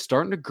offense is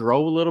starting to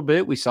grow a little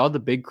bit. We saw the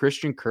big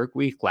Christian Kirk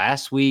week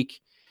last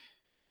week.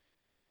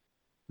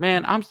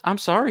 Man, I'm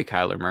sorry,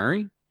 Kyler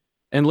Murray.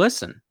 And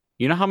listen,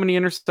 you know how many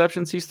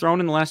interceptions he's thrown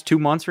in the last 2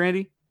 months,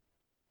 Randy?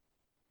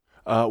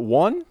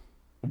 1?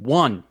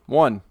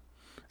 One.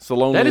 It's the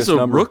loneliest That is a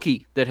number.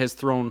 rookie that has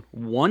thrown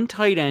 1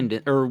 tight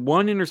end or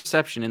 1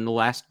 interception in the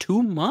last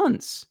 2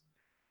 months.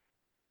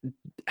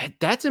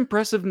 That's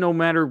impressive no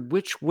matter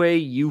which way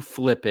you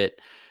flip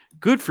it.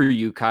 Good for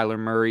you, Kyler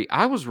Murray.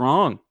 I was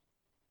wrong.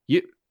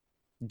 You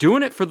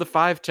doing it for the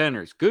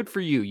 5'10"ers. Good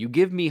for you. You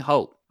give me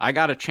hope. I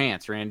got a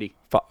chance, Randy.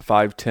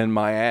 5'10"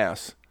 my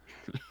ass.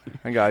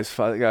 That guy's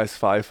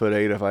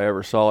 5'8" if I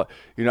ever saw it.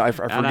 I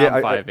forget. And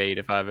I'm 5'8"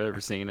 if I've ever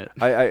seen it.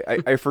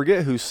 I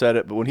forget who said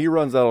it, but when he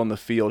runs out on the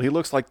field, he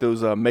looks like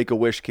those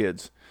Make-A-Wish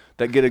kids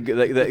that get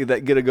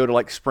to go to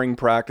like spring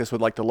practice with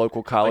like the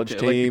local college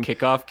team, like the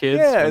kickoff kids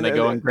when they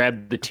go and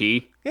grab the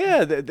tee.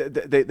 Yeah,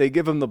 they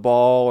give him the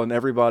ball and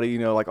everybody,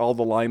 like all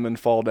the linemen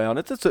fall down.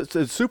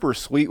 It's super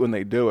sweet when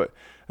they do it.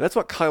 And that's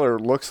what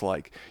Kyler looks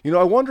like.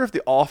 I wonder if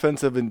the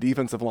offensive and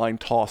defensive line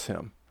toss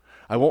him.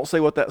 I won't say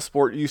what that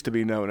sport used to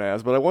be known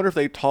as, but I wonder if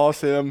they toss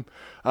him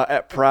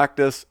at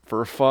practice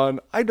for fun.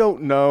 I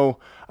don't know.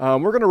 We're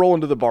going to roll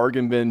into the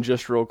bargain bin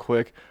just real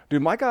quick.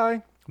 Dude, my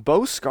guy,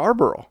 Bo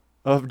Scarborough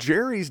of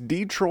Jerry's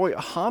Detroit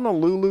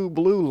Honolulu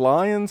Blue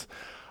Lions.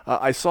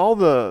 I saw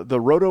the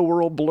Roto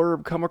World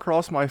blurb come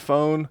across my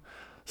phone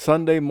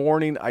Sunday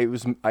morning.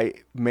 I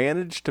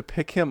managed to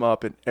pick him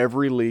up in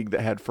every league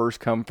that had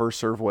first come, first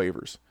serve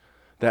waivers.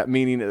 That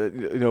meaning,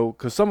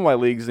 because some of my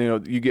leagues,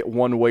 you get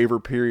one waiver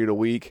period a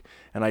week,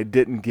 and I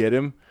didn't get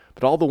him.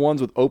 But all the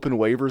ones with open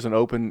waivers and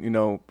open,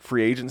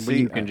 free agency,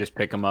 you can just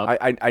pick him up.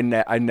 I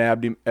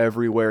nabbed him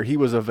everywhere. He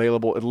was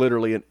available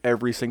literally in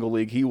every single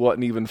league. He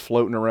wasn't even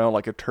floating around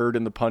like a turd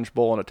in the punch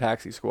bowl on a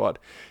taxi squad.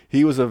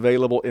 He was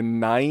available in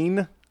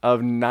 9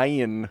 of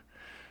my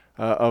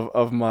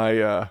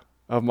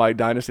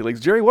dynasty leagues.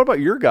 Jerry, what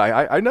about your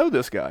guy? I know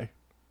this guy.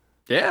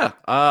 Yeah,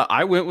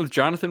 I went with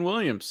Jonathan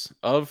Williams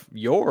of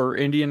your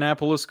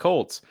Indianapolis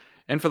Colts.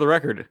 And for the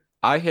record,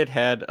 I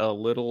had a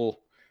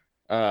little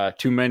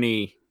too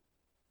many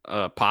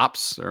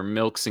pops or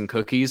milks and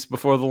cookies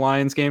before the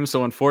Lions game.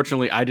 So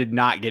unfortunately, I did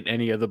not get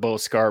any of the Bo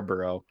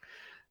Scarborough.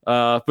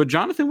 But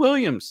Jonathan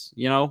Williams,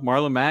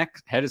 Marlon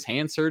Mack had his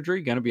hand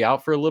surgery, going to be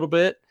out for a little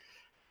bit.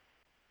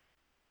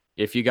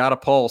 If you got a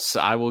pulse,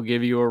 I will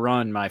give you a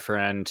run, my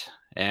friend.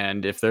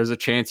 And if there's a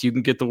chance you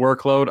can get the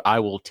workload, I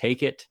will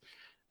take it.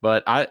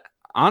 But I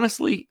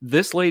honestly,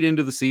 this late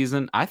into the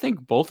season, I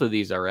think both of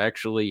these are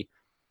actually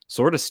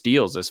sort of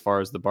steals as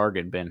far as the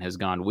bargain bin has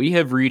gone. We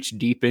have reached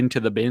deep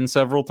into the bin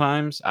several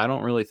times. I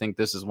don't really think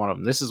this is one of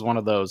them. This is one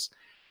of those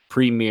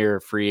premier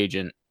free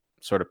agent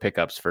sort of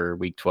pickups for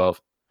week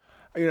 12.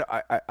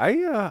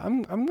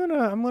 I'm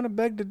gonna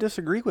beg to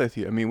disagree with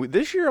you. I mean,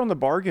 this year on the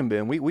bargain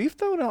bin, we've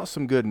thrown out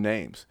some good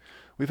names.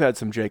 We've had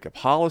some Jacob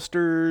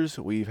Hollisters.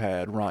 We've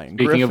had Ryan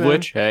Griffin. Speaking of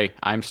which, hey,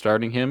 I'm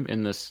starting him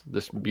in this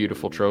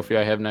beautiful trophy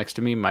I have next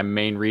to me, my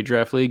main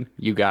redraft league.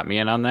 You got me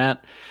in on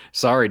that.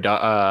 Sorry,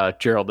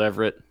 Gerald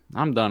Everett.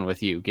 I'm done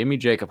with you. Give me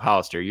Jacob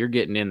Hollister. You're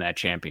getting in that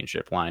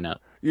championship lineup.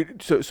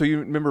 So you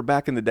remember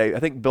back in the day, I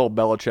think Bill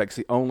Belichick's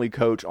the only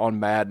coach on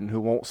Madden who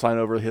won't sign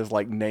over his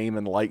name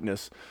and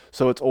likeness.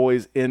 So it's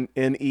always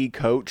NE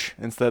coach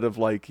instead of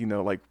like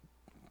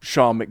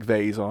Sean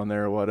McVay's on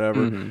there or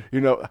whatever.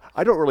 Mm-hmm.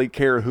 I don't really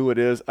care who it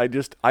is.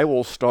 I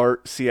will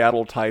start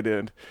Seattle tight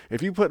end.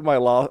 If you put my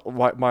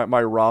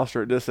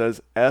roster, it just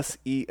says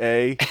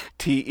SEATE.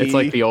 It's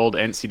like the old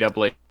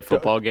NCAA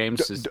football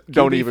games.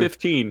 Don't even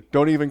 15.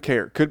 Don't even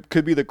care.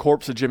 Could be the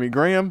corpse of Jimmy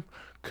Graham.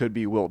 Could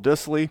be Will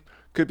Dissly.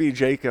 Could be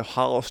Jacob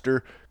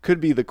Hollister.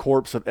 Could be the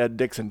corpse of Ed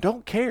Dixon.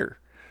 Don't care.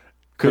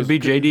 Could be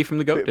JD from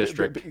the GOAT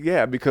District.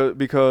 Yeah,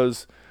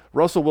 because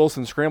Russell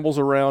Wilson scrambles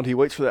around. He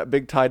waits for that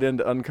big tight end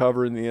to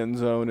uncover in the end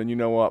zone, and you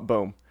know what?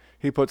 Boom.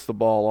 He puts the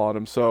ball on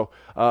him. So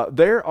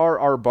there are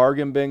our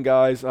bargain bin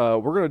guys. We're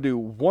going to do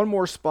one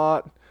more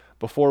spot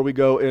before we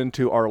go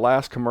into our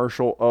last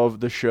commercial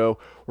of the show.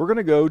 We're going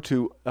to go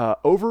to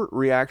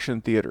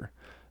overreaction theater.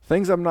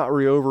 Things I'm not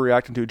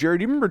overreacting to. Jerry,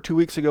 do you remember 2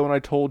 weeks ago when I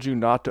told you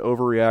not to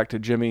overreact to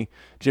Jimmy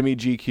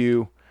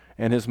GQ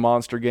and his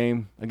monster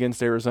game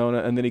against Arizona,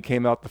 and then he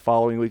came out the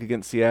following week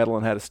against Seattle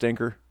and had a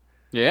stinker?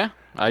 Yeah,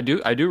 I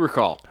do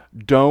recall.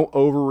 Don't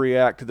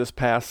overreact to this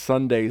past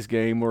Sunday's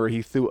game where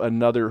he threw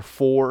another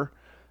 4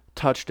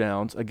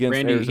 touchdowns against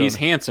Randy, Arizona. He's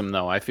handsome,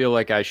 though. I feel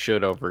like I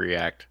should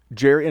overreact.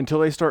 Jerry,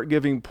 until they start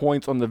giving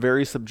points on the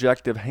very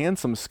subjective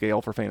handsome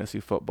scale for fantasy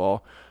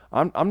football,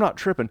 I'm not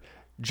tripping.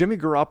 Jimmy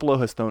Garoppolo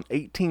has thrown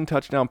 18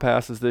 touchdown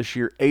passes this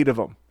year. 8 of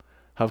them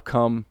have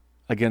come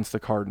against the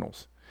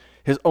Cardinals.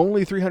 His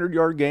only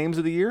 300-yard games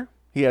of the year,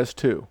 he has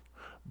 2.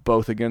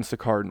 Both against the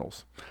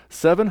Cardinals.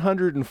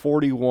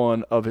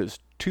 741 of his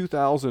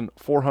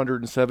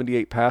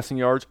 2,478 passing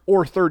yards,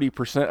 or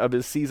 30% of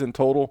his season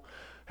total,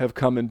 have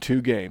come in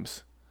 2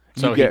 games.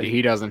 So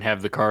he doesn't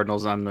have the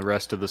Cardinals on the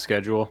rest of the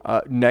schedule?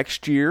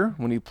 Next year,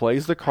 when he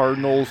plays the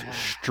Cardinals,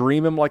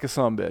 stream him like a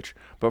sumbitch.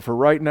 But for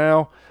right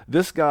now,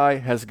 this guy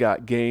has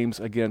got games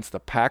against the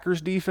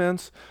Packers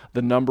defense,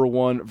 the number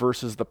 1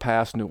 versus the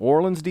pass New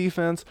Orleans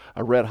defense,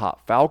 a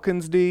red-hot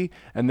Falcons D,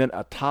 and then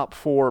a top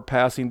 4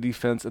 passing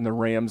defense in the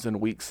Rams in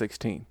Week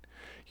 16.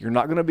 You're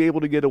not going to be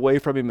able to get away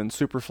from him in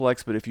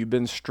Superflex, but if you've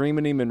been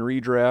streaming him in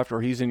redraft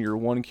or he's in your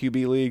 1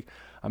 QB league,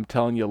 I'm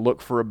telling you,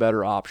 look for a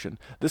better option.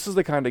 This is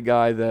the kind of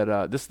guy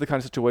this is the kind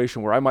of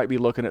situation where I might be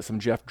looking at some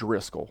Jeff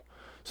Driscoll.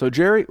 So,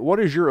 Jerry, what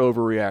is your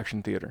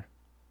overreaction theater?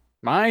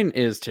 Mine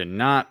is to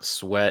not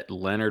sweat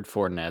Leonard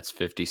Fournette's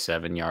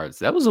 57 yards.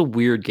 That was a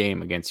weird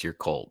game against your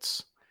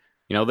Colts.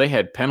 They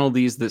had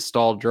penalties that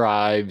stalled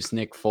drives.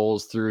 Nick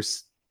Foles threw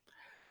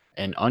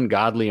an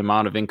ungodly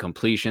amount of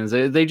incompletions.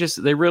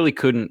 They really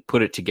couldn't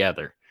put it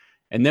together.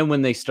 And then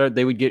when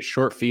they would get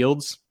short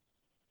fields.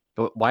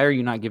 But why are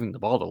you not giving the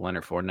ball to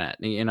Leonard Fournette?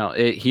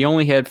 He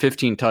only had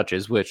 15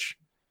 touches, which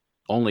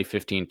only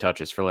 15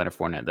 touches for Leonard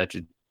Fournette. That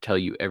should tell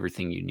you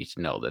everything you need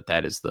to know,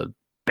 that is the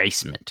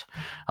basement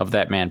of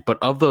that man. But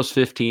of those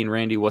 15,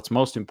 Randy, what's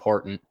most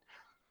important,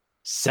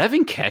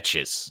 7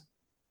 catches.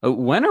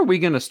 When are we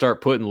going to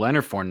start putting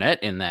Leonard Fournette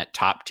in that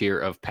top tier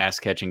of pass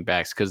catching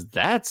backs? Because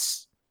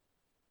that's,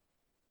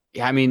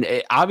 I mean,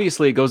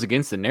 obviously it goes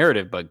against the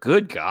narrative, but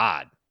good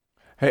God.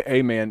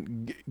 Hey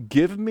man,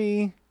 give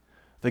me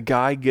the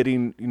guy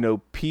getting,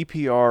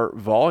 PPR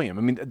volume.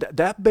 I mean,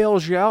 that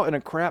bails you out in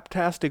a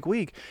craptastic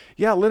week.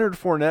 Yeah, Leonard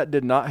Fournette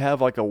did not have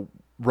like a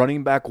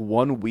running back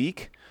 1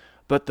 week,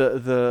 but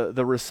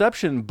the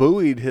reception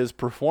buoyed his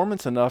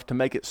performance enough to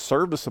make it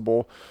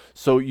serviceable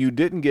so you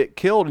didn't get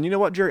killed. And you know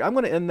what, Jerry? I'm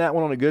going to end that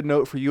one on a good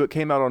note for you. It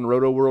came out on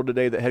Roto World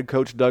today that head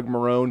coach Doug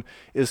Marrone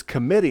is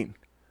committing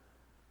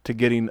to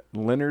getting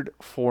Leonard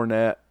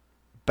Fournette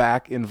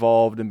back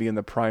involved and being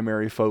the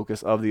primary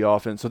focus of the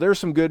offense. So there's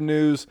some good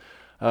news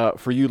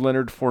for you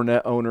Leonard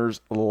Fournette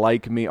owners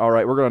like me. All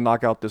right, we're going to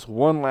knock out this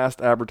one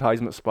last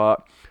advertisement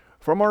spot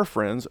from our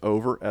friends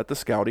over at the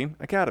Scouting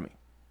Academy.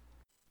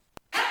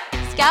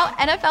 Scout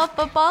NFL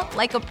football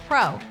like a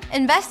pro.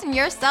 Invest in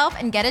yourself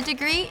and get a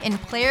degree in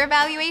player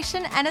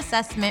evaluation and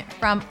assessment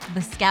from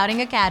the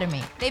Scouting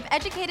Academy. They've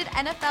educated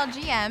NFL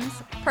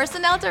GMs,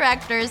 personnel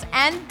directors,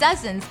 and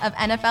dozens of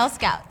NFL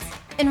scouts.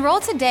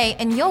 Enroll today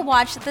and you'll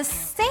watch the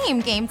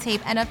same game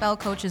tape NFL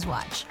coaches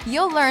watch.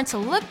 You'll learn to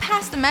look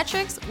past the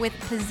metrics with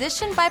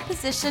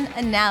position-by-position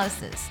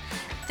analysis.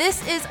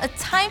 This is a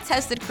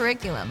time-tested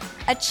curriculum,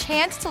 a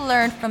chance to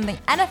learn from the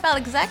NFL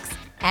execs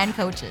and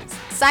coaches.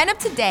 Sign up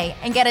today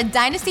and get a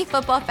Dynasty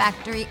Football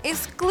Factory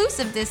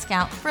exclusive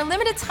discount for a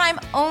limited time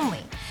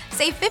only.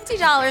 Save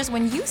 $50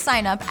 when you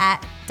sign up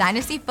at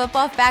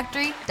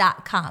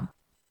dynastyfootballfactory.com.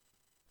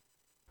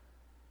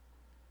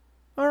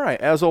 All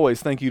right, as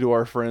always, thank you to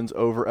our friends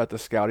over at the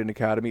Scouting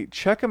Academy.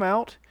 Check them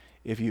out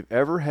if you've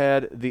ever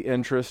had the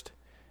interest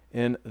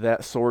in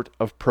that sort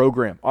of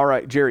program. All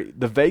right, Jerry,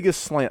 the Vegas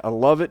slant, I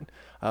love it.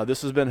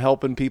 This has been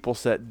helping people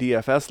set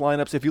DFS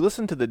lineups. If you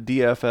listen to the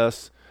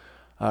DFS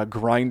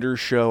grinder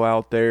show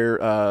out there,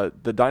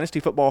 the Dynasty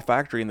Football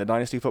Factory and the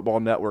Dynasty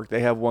Football Network,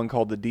 they have one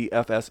called the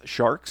DFS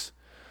Sharks,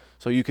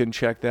 so you can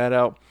check that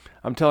out.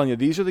 I'm telling you,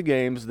 these are the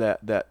games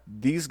that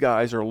these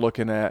guys are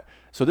looking at.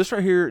 So this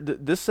right here,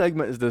 this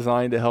segment is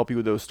designed to help you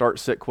with those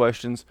start-sit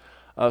questions.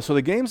 So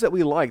the games that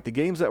we like, the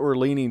games that we're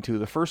leaning to,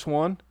 the first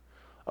one,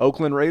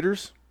 Oakland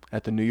Raiders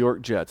at the New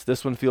York Jets.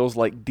 This one feels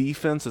like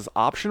defense is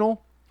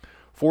optional.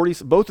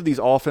 Both of these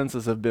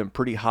offenses have been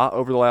pretty hot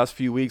over the last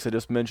few weeks. I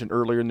just mentioned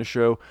earlier in the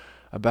show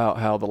about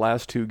how the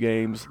last two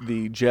games,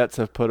 the Jets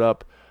have put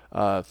up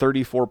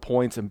 34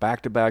 points in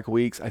back-to-back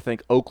weeks. I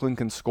think Oakland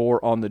can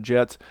score on the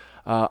Jets.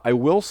 I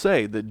will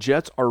say the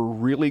Jets are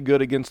really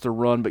good against the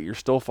run, but you're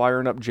still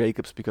firing up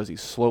Jacobs because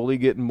he's slowly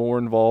getting more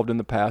involved in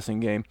the passing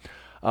game.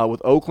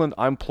 With Oakland,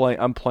 I'm playing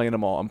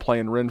them all. I'm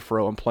playing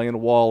Renfro. I'm playing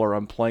Waller.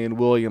 I'm playing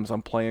Williams.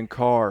 I'm playing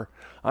Carr.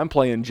 I'm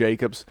playing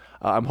Jacobs.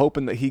 I'm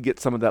hoping that he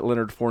gets some of that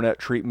Leonard Fournette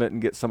treatment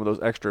and gets some of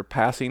those extra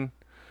passing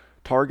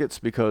targets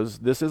because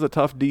this is a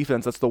tough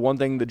defense. That's the one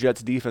thing the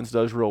Jets defense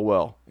does real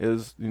well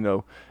is,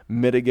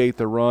 mitigate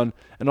the run.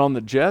 And on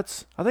the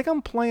Jets, I think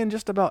I'm playing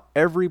just about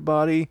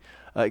everybody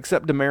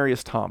except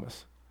Demaryius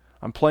Thomas.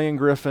 I'm playing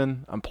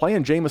Griffin. I'm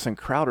playing Jamison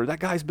Crowder. That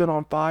guy's been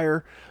on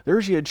fire.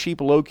 There's your cheap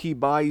low-key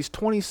buy. He's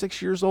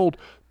 26 years old.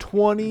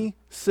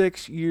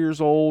 26 years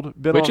old.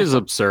 Which is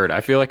absurd.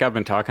 I feel like I've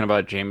been talking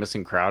about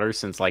Jamison Crowder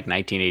since like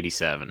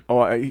 1987.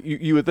 Oh,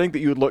 you would think that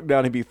you would look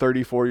down and be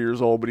 34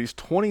 years old, but he's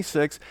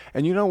 26.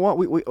 And you know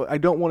what? I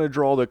don't want to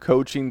draw the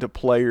coaching to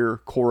player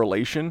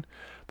correlation,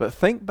 but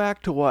think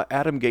back to what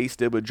Adam Gase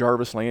did with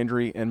Jarvis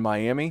Landry in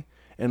Miami.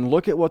 And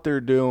look at what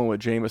they're doing with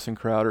Jamison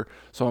Crowder.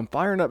 So I'm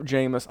firing up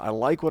Jameis. I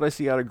like what I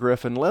see out of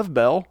Griffin. Lev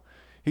Bell,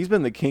 he's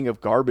been the king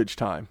of garbage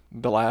time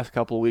the last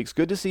couple of weeks.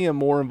 Good to see him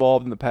more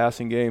involved in the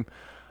passing game.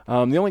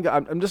 The only guy,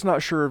 I'm just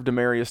not sure if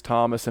Demaryius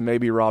Thomas and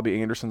maybe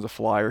Robbie Anderson's a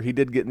flyer. He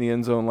did get in the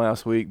end zone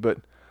last week, but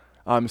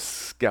I'm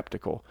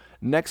skeptical.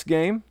 Next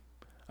game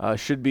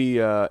should be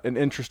an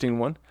interesting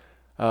one.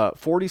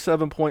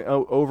 47.0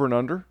 over and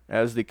under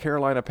as the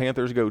Carolina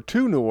Panthers go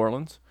to New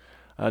Orleans.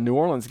 New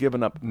Orleans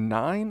giving up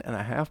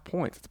 9.5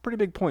 points. It's a pretty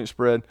big point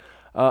spread.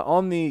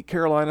 On the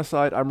Carolina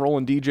side, I'm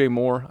rolling DJ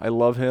Moore. I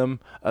love him.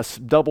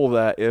 Double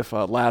that if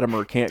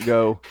Latimer can't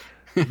go.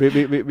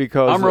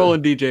 Because I'm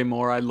rolling DJ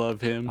Moore. I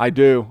love him. I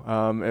do.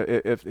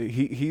 If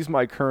he's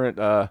my current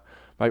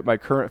my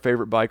current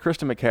favorite buy.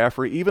 Christian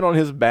McCaffrey, even on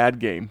his bad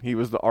game, he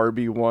was the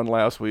RB1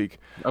 last week.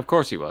 Of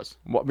course he was.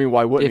 I mean,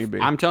 why wouldn't he be?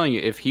 I'm telling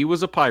you, if he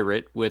was a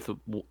Pirate with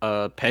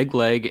a peg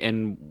leg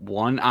and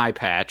one eye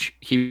patch,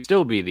 he would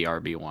still be the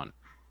RB1.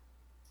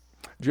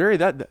 Jerry,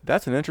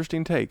 that's an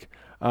interesting take,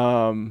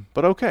 but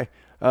okay.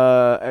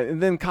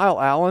 And then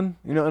Kyle Allen,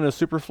 in a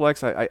super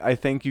flex, I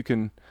think you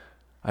can.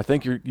 I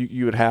think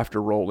you would have to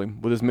roll him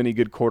with as many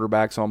good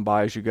quarterbacks on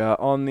bye as you got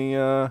on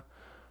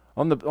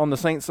the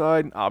Saints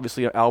side.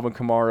 Obviously, Alvin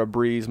Kamara,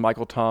 Breeze,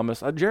 Michael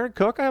Thomas, Jared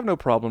Cook. I have no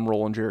problem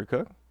rolling Jared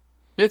Cook.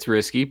 It's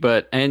risky,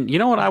 and you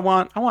know what I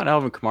want? I want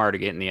Alvin Kamara to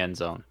get in the end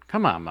zone.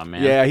 Come on, my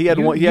man. Yeah, he had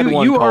one.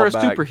 You are a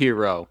back.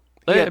 Superhero.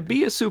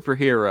 Be a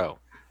superhero.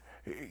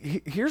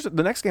 Here's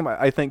the next game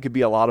I think could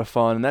be a lot of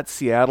fun, and that's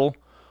Seattle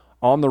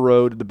on the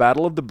road, the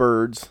Battle of the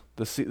Birds,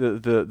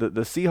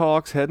 The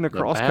Seahawks heading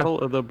across the Battle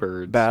of the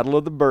Birds. Battle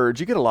of the Birds.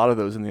 You get a lot of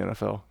those in the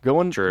NFL.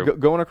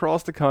 Going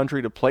across the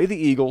country to play the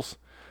Eagles.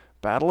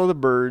 Battle of the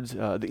Birds.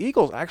 The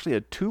Eagles actually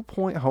a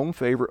 2-point home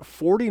favorite,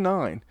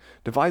 49.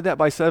 Divide that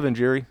by 7,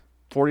 Jerry.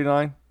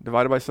 49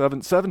 divided by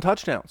 7. 7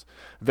 touchdowns.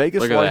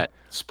 Vegas. Look at that.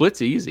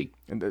 Split's easy.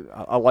 And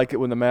I like it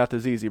when the math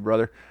is easy,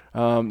 brother.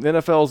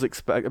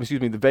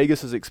 The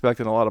Vegas is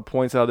expecting a lot of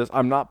points out of this.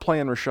 I'm not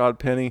playing Rashad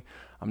Penny.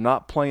 I'm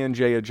not playing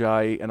Jay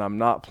Ajayi, and I'm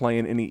not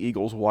playing any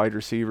Eagles wide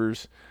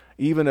receivers.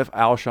 Even if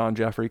Alshon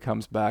Jeffrey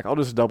comes back, I'll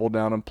just double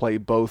down and play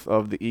both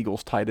of the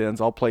Eagles tight ends.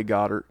 I'll play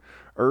Goddard.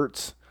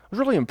 Ertz. I was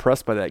really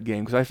impressed by that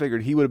game because I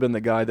figured he would have been the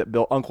guy that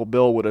Uncle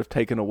Bill would have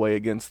taken away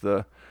against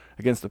the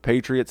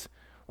Patriots.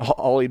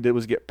 All he did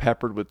was get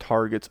peppered with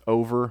targets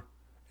over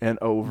and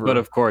over. But,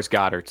 of course,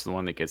 Goddard's the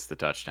one that gets the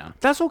touchdown.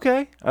 That's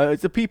okay.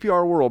 It's a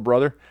PPR world,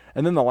 brother.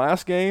 And then the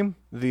last game,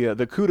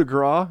 the coup de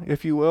grace,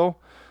 if you will,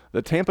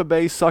 the Tampa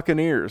Bay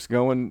Succaneers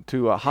going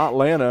to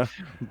Hotlanta.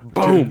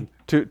 Boom.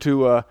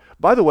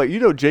 By the way,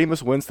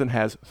 Jameis Winston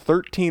has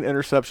 13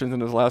 interceptions in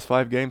his last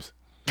 5 games?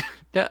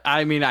 Yeah,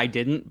 I mean, I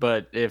didn't,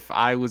 but if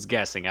I was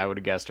guessing, I would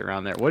have guessed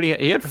around there.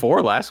 He had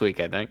 4 last week,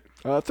 I think.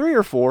 3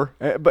 or 4.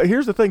 But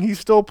here's the thing. He's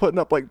still putting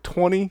up like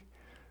 20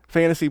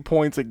 fantasy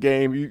points a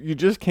game. You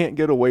just can't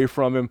get away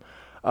from him.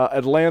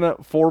 Atlanta,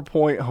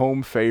 4-point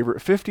home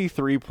favorite,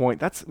 53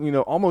 point. That's,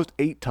 almost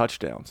 8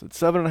 touchdowns. It's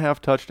 7.5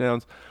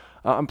 touchdowns.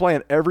 I'm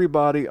playing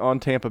everybody on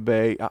Tampa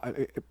Bay.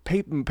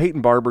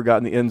 Peyton Barber got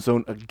in the end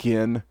zone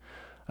again.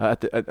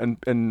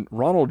 And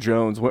Ronald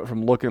Jones went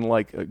from looking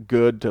like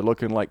good to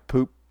looking like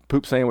poop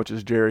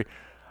sandwiches, Jerry.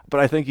 But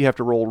I think you have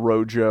to roll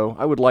Rojo.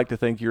 I would like to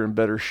think you're in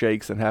better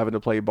shakes than having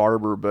to play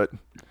Barber, but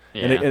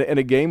in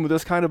a game with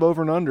this kind of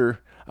over and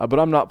under, but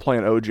I'm not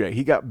playing OJ.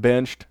 He got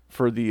benched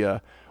for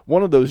the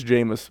one of those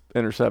Jameis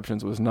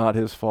interceptions was not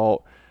his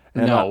fault.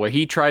 And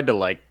he tried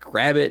to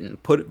grab it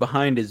and put it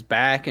behind his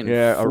back and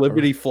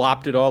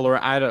flopped it all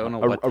around. I don't know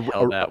what the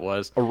hell that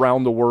was.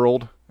 Around the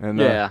world.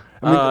 And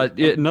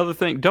another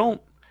thing,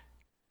 don't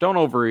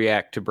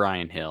overreact to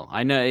Brian Hill.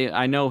 I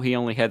know he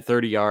only had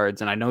 30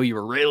 yards, and I know you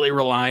were really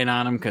relying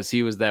on him because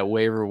he was that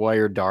waiver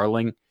wire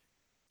darling.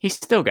 He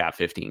still got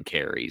 15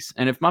 carries.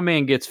 And if my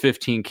man gets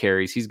 15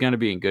 carries, he's going to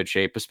be in good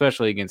shape,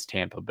 especially against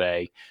Tampa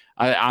Bay.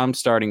 I'm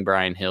starting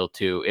Brian Hill,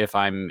 too, if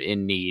I'm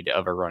in need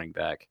of a running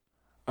back.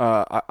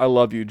 I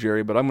love you,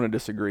 Jerry, but I'm going to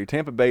disagree.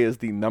 Tampa Bay is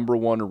the number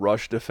 1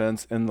 rush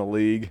defense in the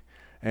league,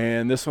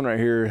 and this one right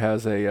here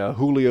has a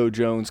Julio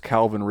Jones,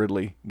 Calvin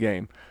Ridley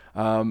game.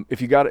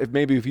 If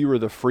you were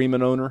the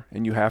Freeman owner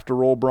and you have to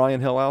roll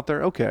Brian Hill out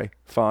there, okay,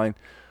 fine.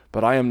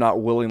 But I am not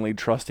willingly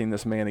trusting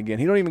this man again.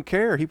 He don't even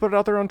care. He put it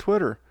out there on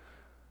Twitter.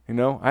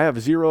 I have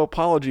 0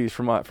 apologies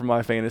for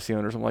my fantasy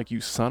owners. I'm like,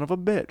 you son of a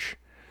bitch.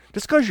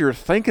 Just because you're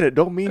thinking it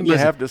don't mean you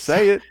have to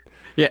say it.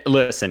 Yeah,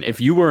 listen, if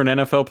you were an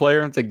NFL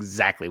player, that's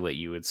exactly what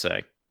you would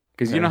say.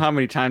 Because you know how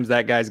many times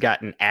that guy's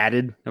gotten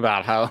added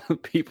about how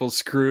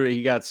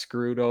he got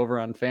screwed over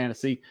on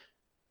fantasy.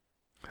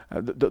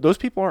 Those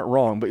people aren't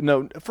wrong,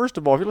 but first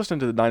of all, if you're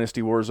listening to the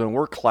Dynasty Warzone,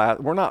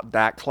 we're not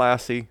that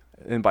classy,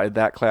 and by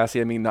that classy,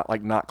 I mean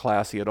not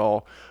classy at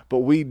all, but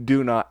we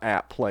do not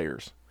at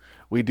players.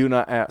 We do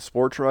not at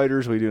sports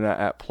writers, we do not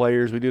at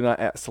players, we do not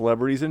at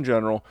celebrities in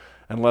general,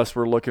 unless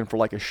we're looking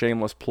for a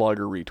shameless plug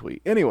or retweet.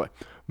 Anyway,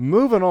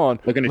 moving on.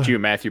 Looking at you,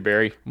 Matthew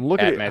Berry.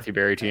 Matthew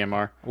Berry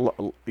TMR.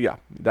 Yeah,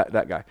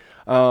 that guy.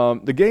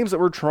 The games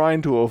that we're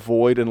trying to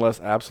avoid unless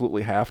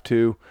absolutely have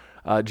to.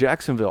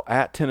 Jacksonville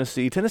at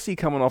Tennessee. Tennessee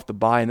coming off the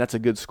bye, and that's a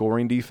good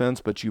scoring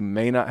defense, but you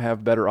may not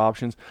have better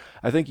options.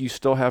 I think you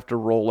still have to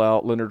roll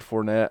out Leonard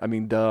Fournette. I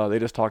mean, they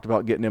just talked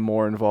about getting him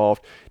more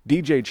involved.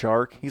 DJ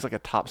Chark, he's like a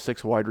top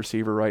 6 wide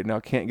receiver right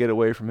now. Can't get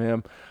away from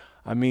him.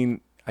 I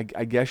mean, I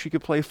guess you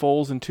could play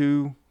Foles in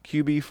 2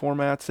 QB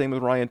formats, same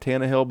with Ryan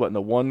Tannehill, but in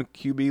the 1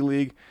 QB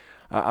league,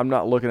 I'm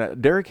not looking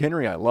at Derrick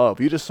Henry. I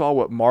love. You just saw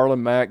what Marlon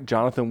Mack,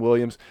 Jonathan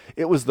Williams.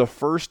 It was the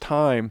first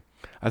time.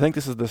 I think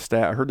this is the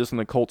stat. I heard this in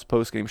the Colts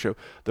postgame show.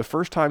 The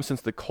first time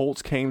since the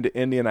Colts came to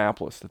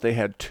Indianapolis that they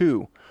had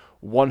 2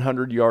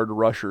 100-yard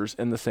rushers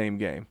in the same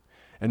game.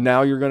 And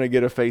now you're going to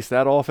get to face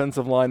that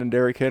offensive line and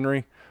Derrick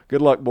Henry.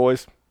 Good luck,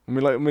 boys.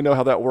 Let me know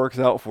how that works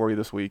out for you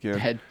this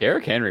weekend.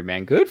 Derrick Henry,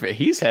 man,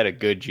 he's had a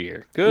good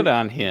year. Good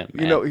on him,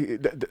 man.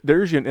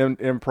 There's an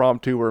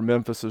impromptu where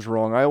Memphis is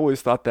wrong. I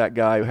always thought that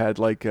guy had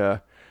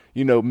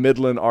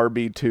Midland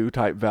RB2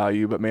 type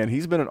value. But, man,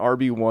 he's been an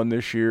RB1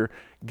 this year,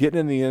 getting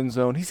in the end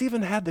zone. He's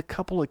even had the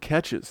couple of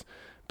catches.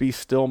 Be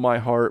still my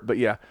heart. But,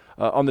 yeah,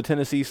 on the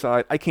Tennessee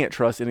side, I can't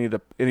trust any of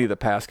the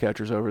pass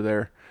catchers over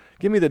there.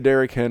 Give me the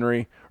Derrick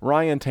Henry,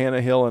 Ryan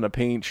Tannehill in a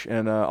pinch,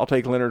 and I'll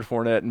take Leonard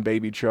Fournette and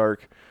Baby Chark.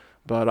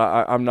 But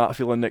I'm not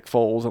feeling Nick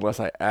Foles unless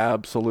I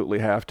absolutely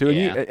have to.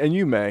 And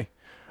you may.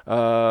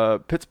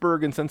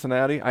 Pittsburgh and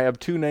Cincinnati, I have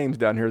 2 names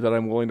down here that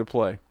I'm willing to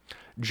play.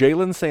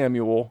 Jalen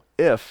Samuel,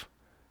 if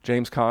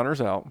James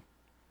Conner's out,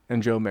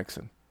 and Joe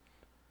Mixon.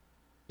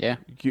 Yeah.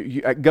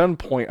 You at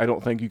gunpoint, I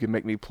don't think you can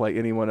make me play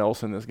anyone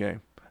else in this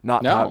game.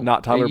 Not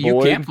Tyler Boyd.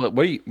 You can't play.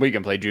 What you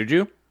can play,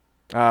 Juju?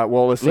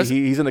 Well, let's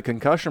see. He's in the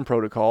concussion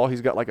protocol.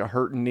 He's got like a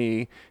hurt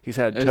knee. He's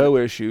had toe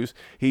issues.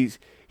 He's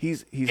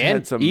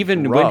had some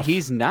even rough. when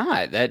he's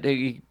not,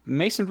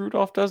 Mason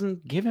Rudolph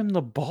doesn't give him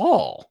the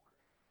ball.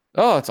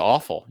 Oh, it's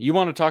awful. You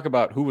want to talk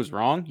about who was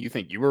wrong? You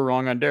think you were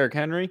wrong on Derrick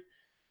Henry?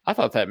 I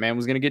thought that man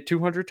was going to get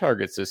 200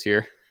 targets this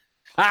year.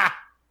 Ha!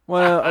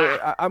 Well,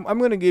 I'm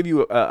going to give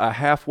you a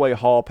halfway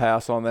hall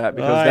pass on that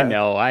because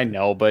I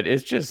know, but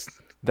it's just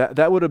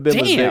that would have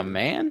been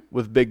man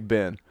with Big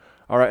Ben.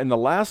 All right, in the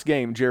last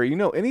game, Jerry,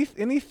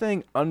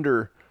 anything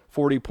under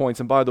 40 points,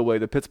 and by the way,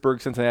 the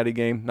Pittsburgh-Cincinnati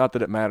game, not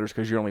that it matters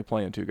because you're only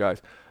playing 2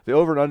 guys. The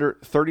over and under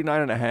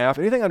 39.5.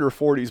 Anything under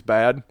 40 is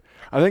bad.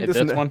 I think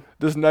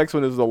this next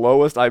one is the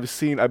lowest I've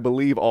seen, I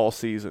believe, all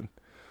season.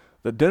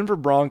 The Denver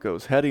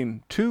Broncos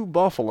heading to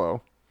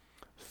Buffalo,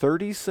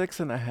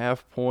 36.5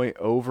 point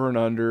over and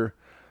under.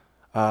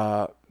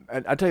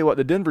 And I tell you what,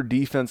 the Denver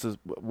defense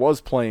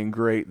was playing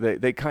great.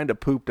 They kind of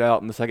pooped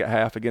out in the second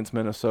half against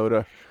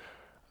Minnesota.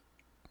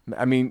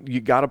 I mean,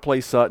 you got to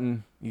play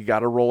Sutton. You got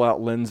to roll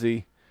out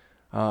Lindsey.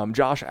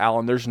 Josh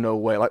Allen, there's no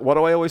way. Like, what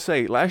do I always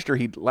say? Last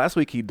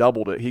week he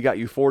doubled it. He got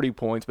you 40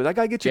 points, but that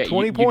guy gets you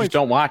 20 points. Just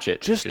don't watch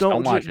it. Just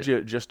don't watch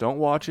it. Just don't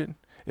watch it.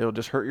 It'll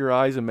just hurt your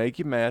eyes and make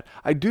you mad.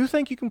 I do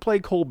think you can play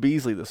Cole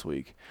Beasley this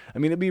week. I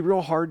mean, it'd be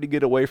real hard to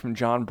get away from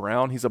John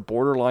Brown. He's a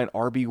borderline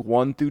RB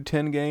 1 through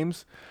 10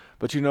 games.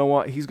 But you know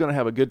what? He's going to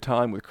have a good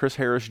time with Chris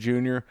Harris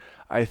Jr.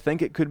 I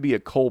think it could be a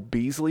Cole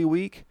Beasley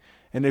week.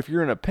 And if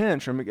you're in a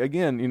pinch, I mean,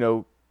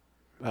 again,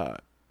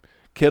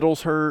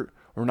 Kittle's hurt.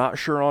 We're not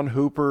sure on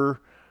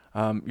Hooper.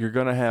 You're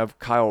going to have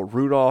Kyle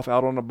Rudolph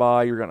out on a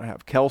bye. You're going to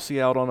have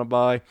Kelsey out on a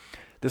bye.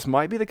 This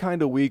might be the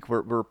kind of week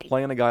where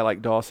playing a guy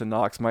like Dawson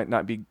Knox might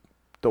not be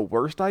the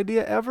worst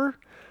idea ever.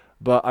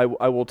 But I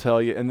will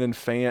tell you, and then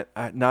Fant,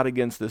 not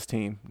against this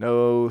team.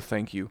 No,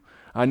 thank you.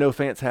 I know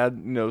Fant's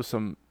had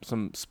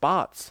some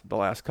spots the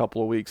last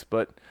couple of weeks,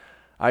 but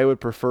I would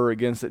prefer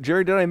against it.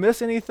 Jerry, did I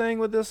miss anything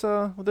with this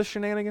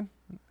shenanigan?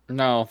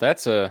 No,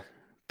 that's a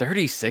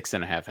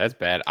 36.5. That's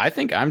bad. I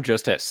think I'm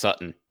just at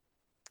Sutton.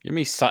 Give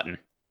me Sutton.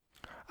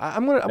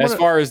 As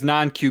far as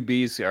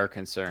non-QBs are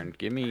concerned,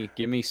 give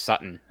me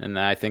Sutton, and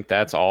I think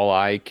that's all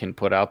I can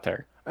put out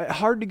there.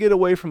 Hard to get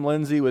away from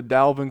Lindsey with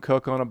Dalvin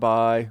Cook on a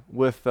bye.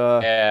 With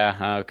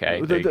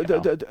okay.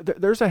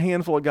 There's a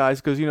handful of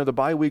guys because the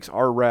bye weeks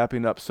are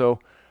wrapping up. So,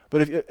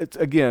 but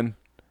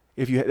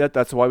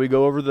that's why we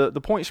go over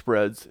the point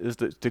spreads is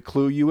to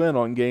clue you in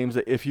on games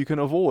that if you can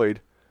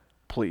avoid,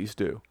 please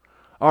do.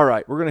 All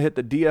right, we're gonna hit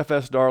the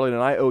DFS darling,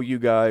 and I owe you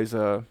guys,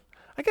 I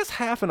guess,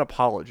 half an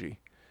apology.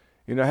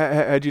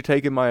 Had you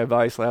taken my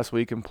advice last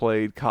week and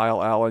played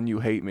Kyle Allen,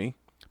 you hate me.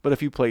 But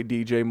if you played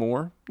DJ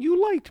Moore,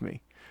 you liked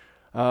me.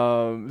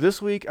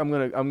 This week I'm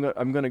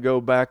gonna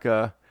go back.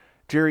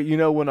 Jerry,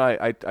 when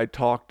I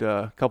talked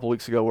a couple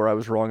weeks ago where I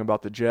was wrong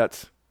about the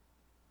Jets.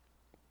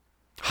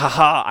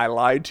 Haha! I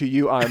lied to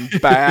you. I'm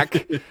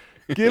back.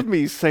 Give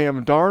me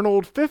Sam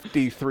Darnold,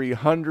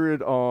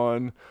 5,300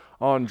 on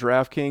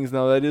DraftKings.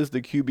 Now that is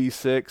the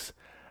QB6,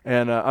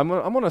 and I'm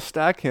gonna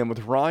stack him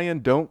with Ryan.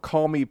 Don't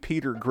call me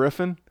Peter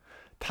Griffin.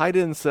 Tight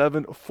end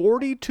 7,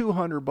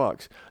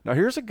 $4,200. Now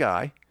here's a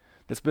guy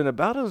that's been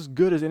about as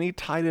good as any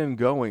tight end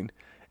going,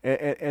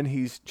 and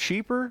he's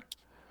cheaper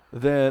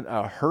than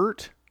a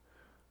hurt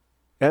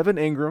Evan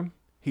Ingram.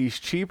 He's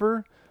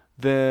cheaper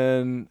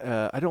than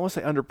I don't want to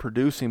say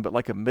underproducing, but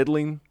like a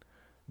middling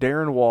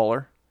Darren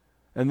Waller,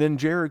 and then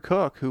Jared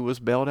Cook, who was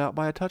bailed out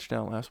by a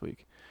touchdown last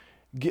week.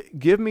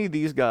 Give me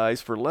these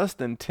guys for less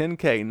than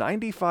 $10K,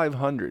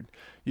 $9,500.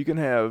 You can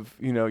have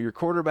your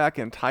quarterback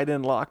and tight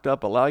end locked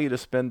up, allow you to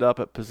spend up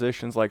at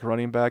positions like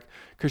running back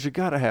because you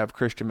got to have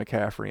Christian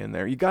McCaffrey in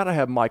there. You got to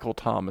have Michael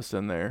Thomas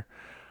in there.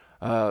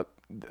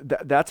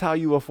 That's how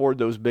you afford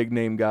those big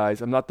name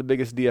guys. I'm not the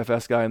biggest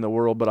DFS guy in the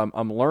world, but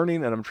I'm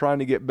learning and I'm trying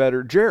to get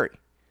better. Jerry,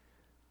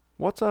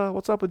 what's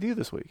up with you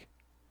this week?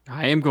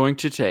 I am going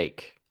to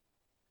take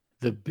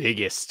the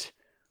biggest,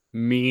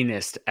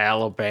 meanest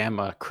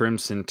Alabama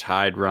Crimson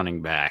Tide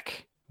running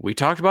back. We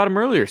talked about him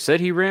earlier.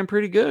 Said he ran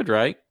pretty good,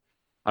 right?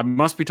 I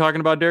must be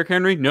talking about Derrick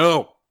Henry.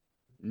 No,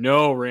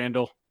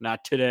 Randall,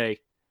 not today.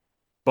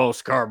 Bo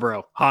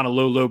Scarborough,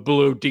 Honolulu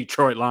Blue,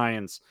 Detroit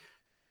Lions,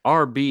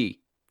 RB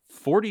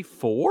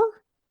 44.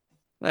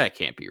 That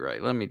can't be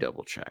right. Let me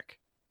double check.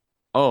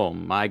 Oh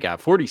my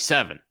God,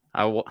 47.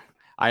 I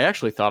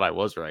actually thought I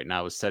was right, and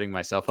I was setting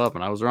myself up,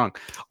 and I was wrong.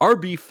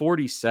 RB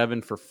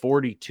 47 for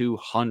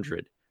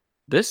 4,200.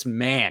 This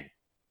man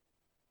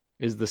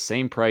is the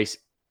same price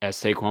as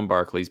Saquon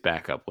Barkley's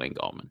backup, Wayne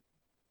Gallman.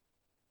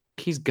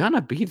 He's going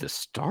to be the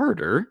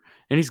starter,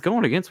 and he's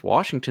going against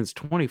Washington's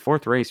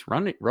 24th race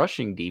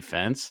rushing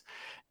defense.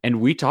 And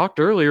we talked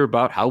earlier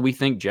about how we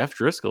think Jeff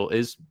Driscoll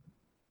is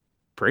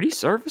pretty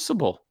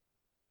serviceable.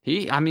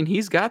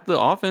 He's got the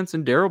offense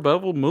and Darrell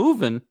Bevell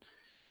moving.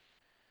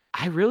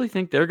 I really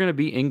think they're going to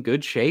be in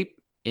good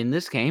shape in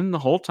this game the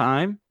whole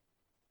time.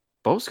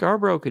 Bo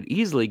Scarborough could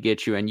easily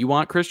get you, and you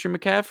want Christian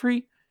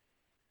McCaffrey?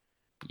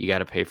 You got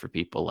to pay for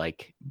people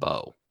like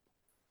Bo.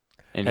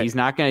 And he's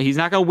not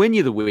gonna win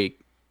you the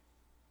week,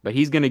 but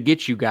he's gonna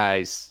get you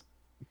guys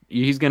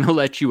he's gonna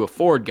let you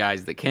afford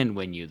guys that can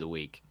win you the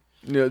week.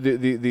 You know,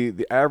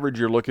 the average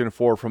you're looking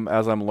for from,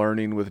 as I'm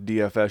learning with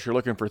DFS, you're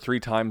looking for 3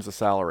 times the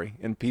salary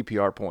in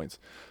PPR points.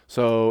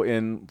 So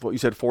in what you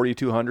said,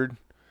 4,200.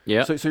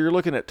 Yeah. So you're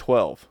looking at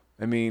 12.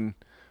 I mean,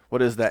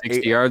 what is that?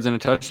 60 yards and a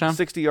touchdown.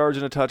 60 yards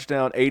and a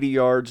touchdown, 80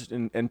 yards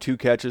and 2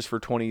 catches for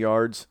 20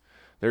 yards.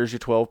 There's your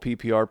 12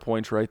 PPR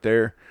points right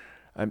there.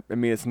 I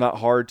mean, it's not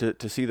hard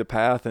to see the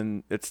path,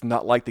 and it's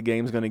not like the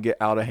game's going to get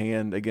out of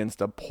hand against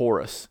a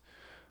porous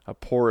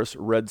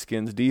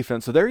Redskins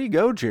defense. So there you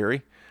go,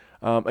 Jerry.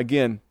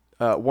 Again,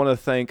 want to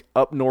thank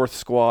Up North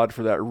Squad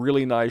for that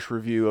really nice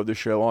review of the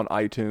show on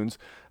iTunes.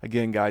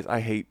 Again, guys,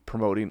 I hate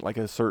promoting like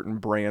a certain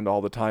brand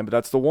all the time, but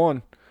that's the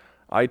one.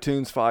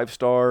 iTunes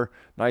 5-star,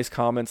 nice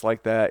comments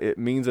like that. It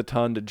means a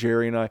ton to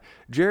Jerry and I.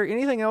 Jerry,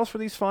 anything else for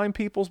these fine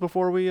peoples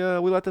before we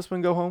let this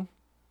one go home?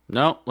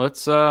 No,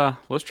 let's try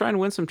and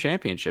win some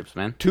championships,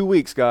 man. 2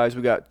 weeks, guys.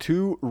 We got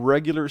 2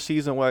 regular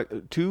season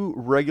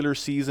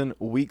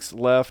weeks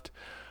left.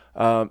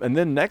 And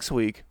then next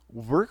week,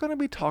 we're going to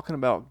be talking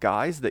about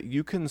guys that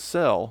you can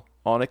sell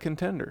on a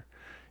contender.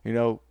 You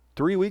know,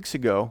 3 weeks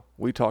ago,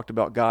 we talked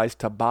about guys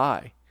to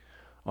buy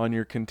on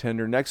your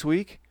contender. Next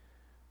week,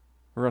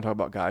 we're going to talk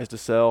about guys to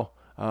sell.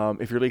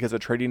 If your league has a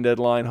trading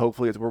deadline,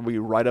 hopefully we'll be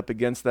right up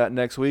against that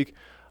next week.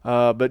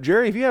 But,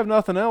 Jerry, if you have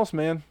nothing else,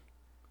 man.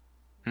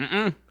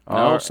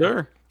 No,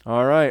 sir.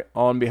 All right.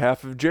 On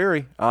behalf of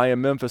Jerry, I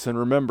am Memphis. And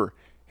remember,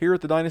 here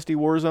at the Dynasty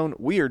Warzone,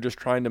 we are just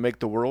trying to make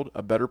the world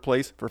a better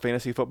place for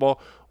fantasy football.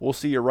 We'll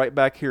see you right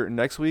back here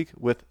next week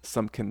with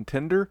some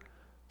contender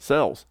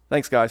sells.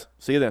 Thanks, guys.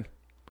 See you then.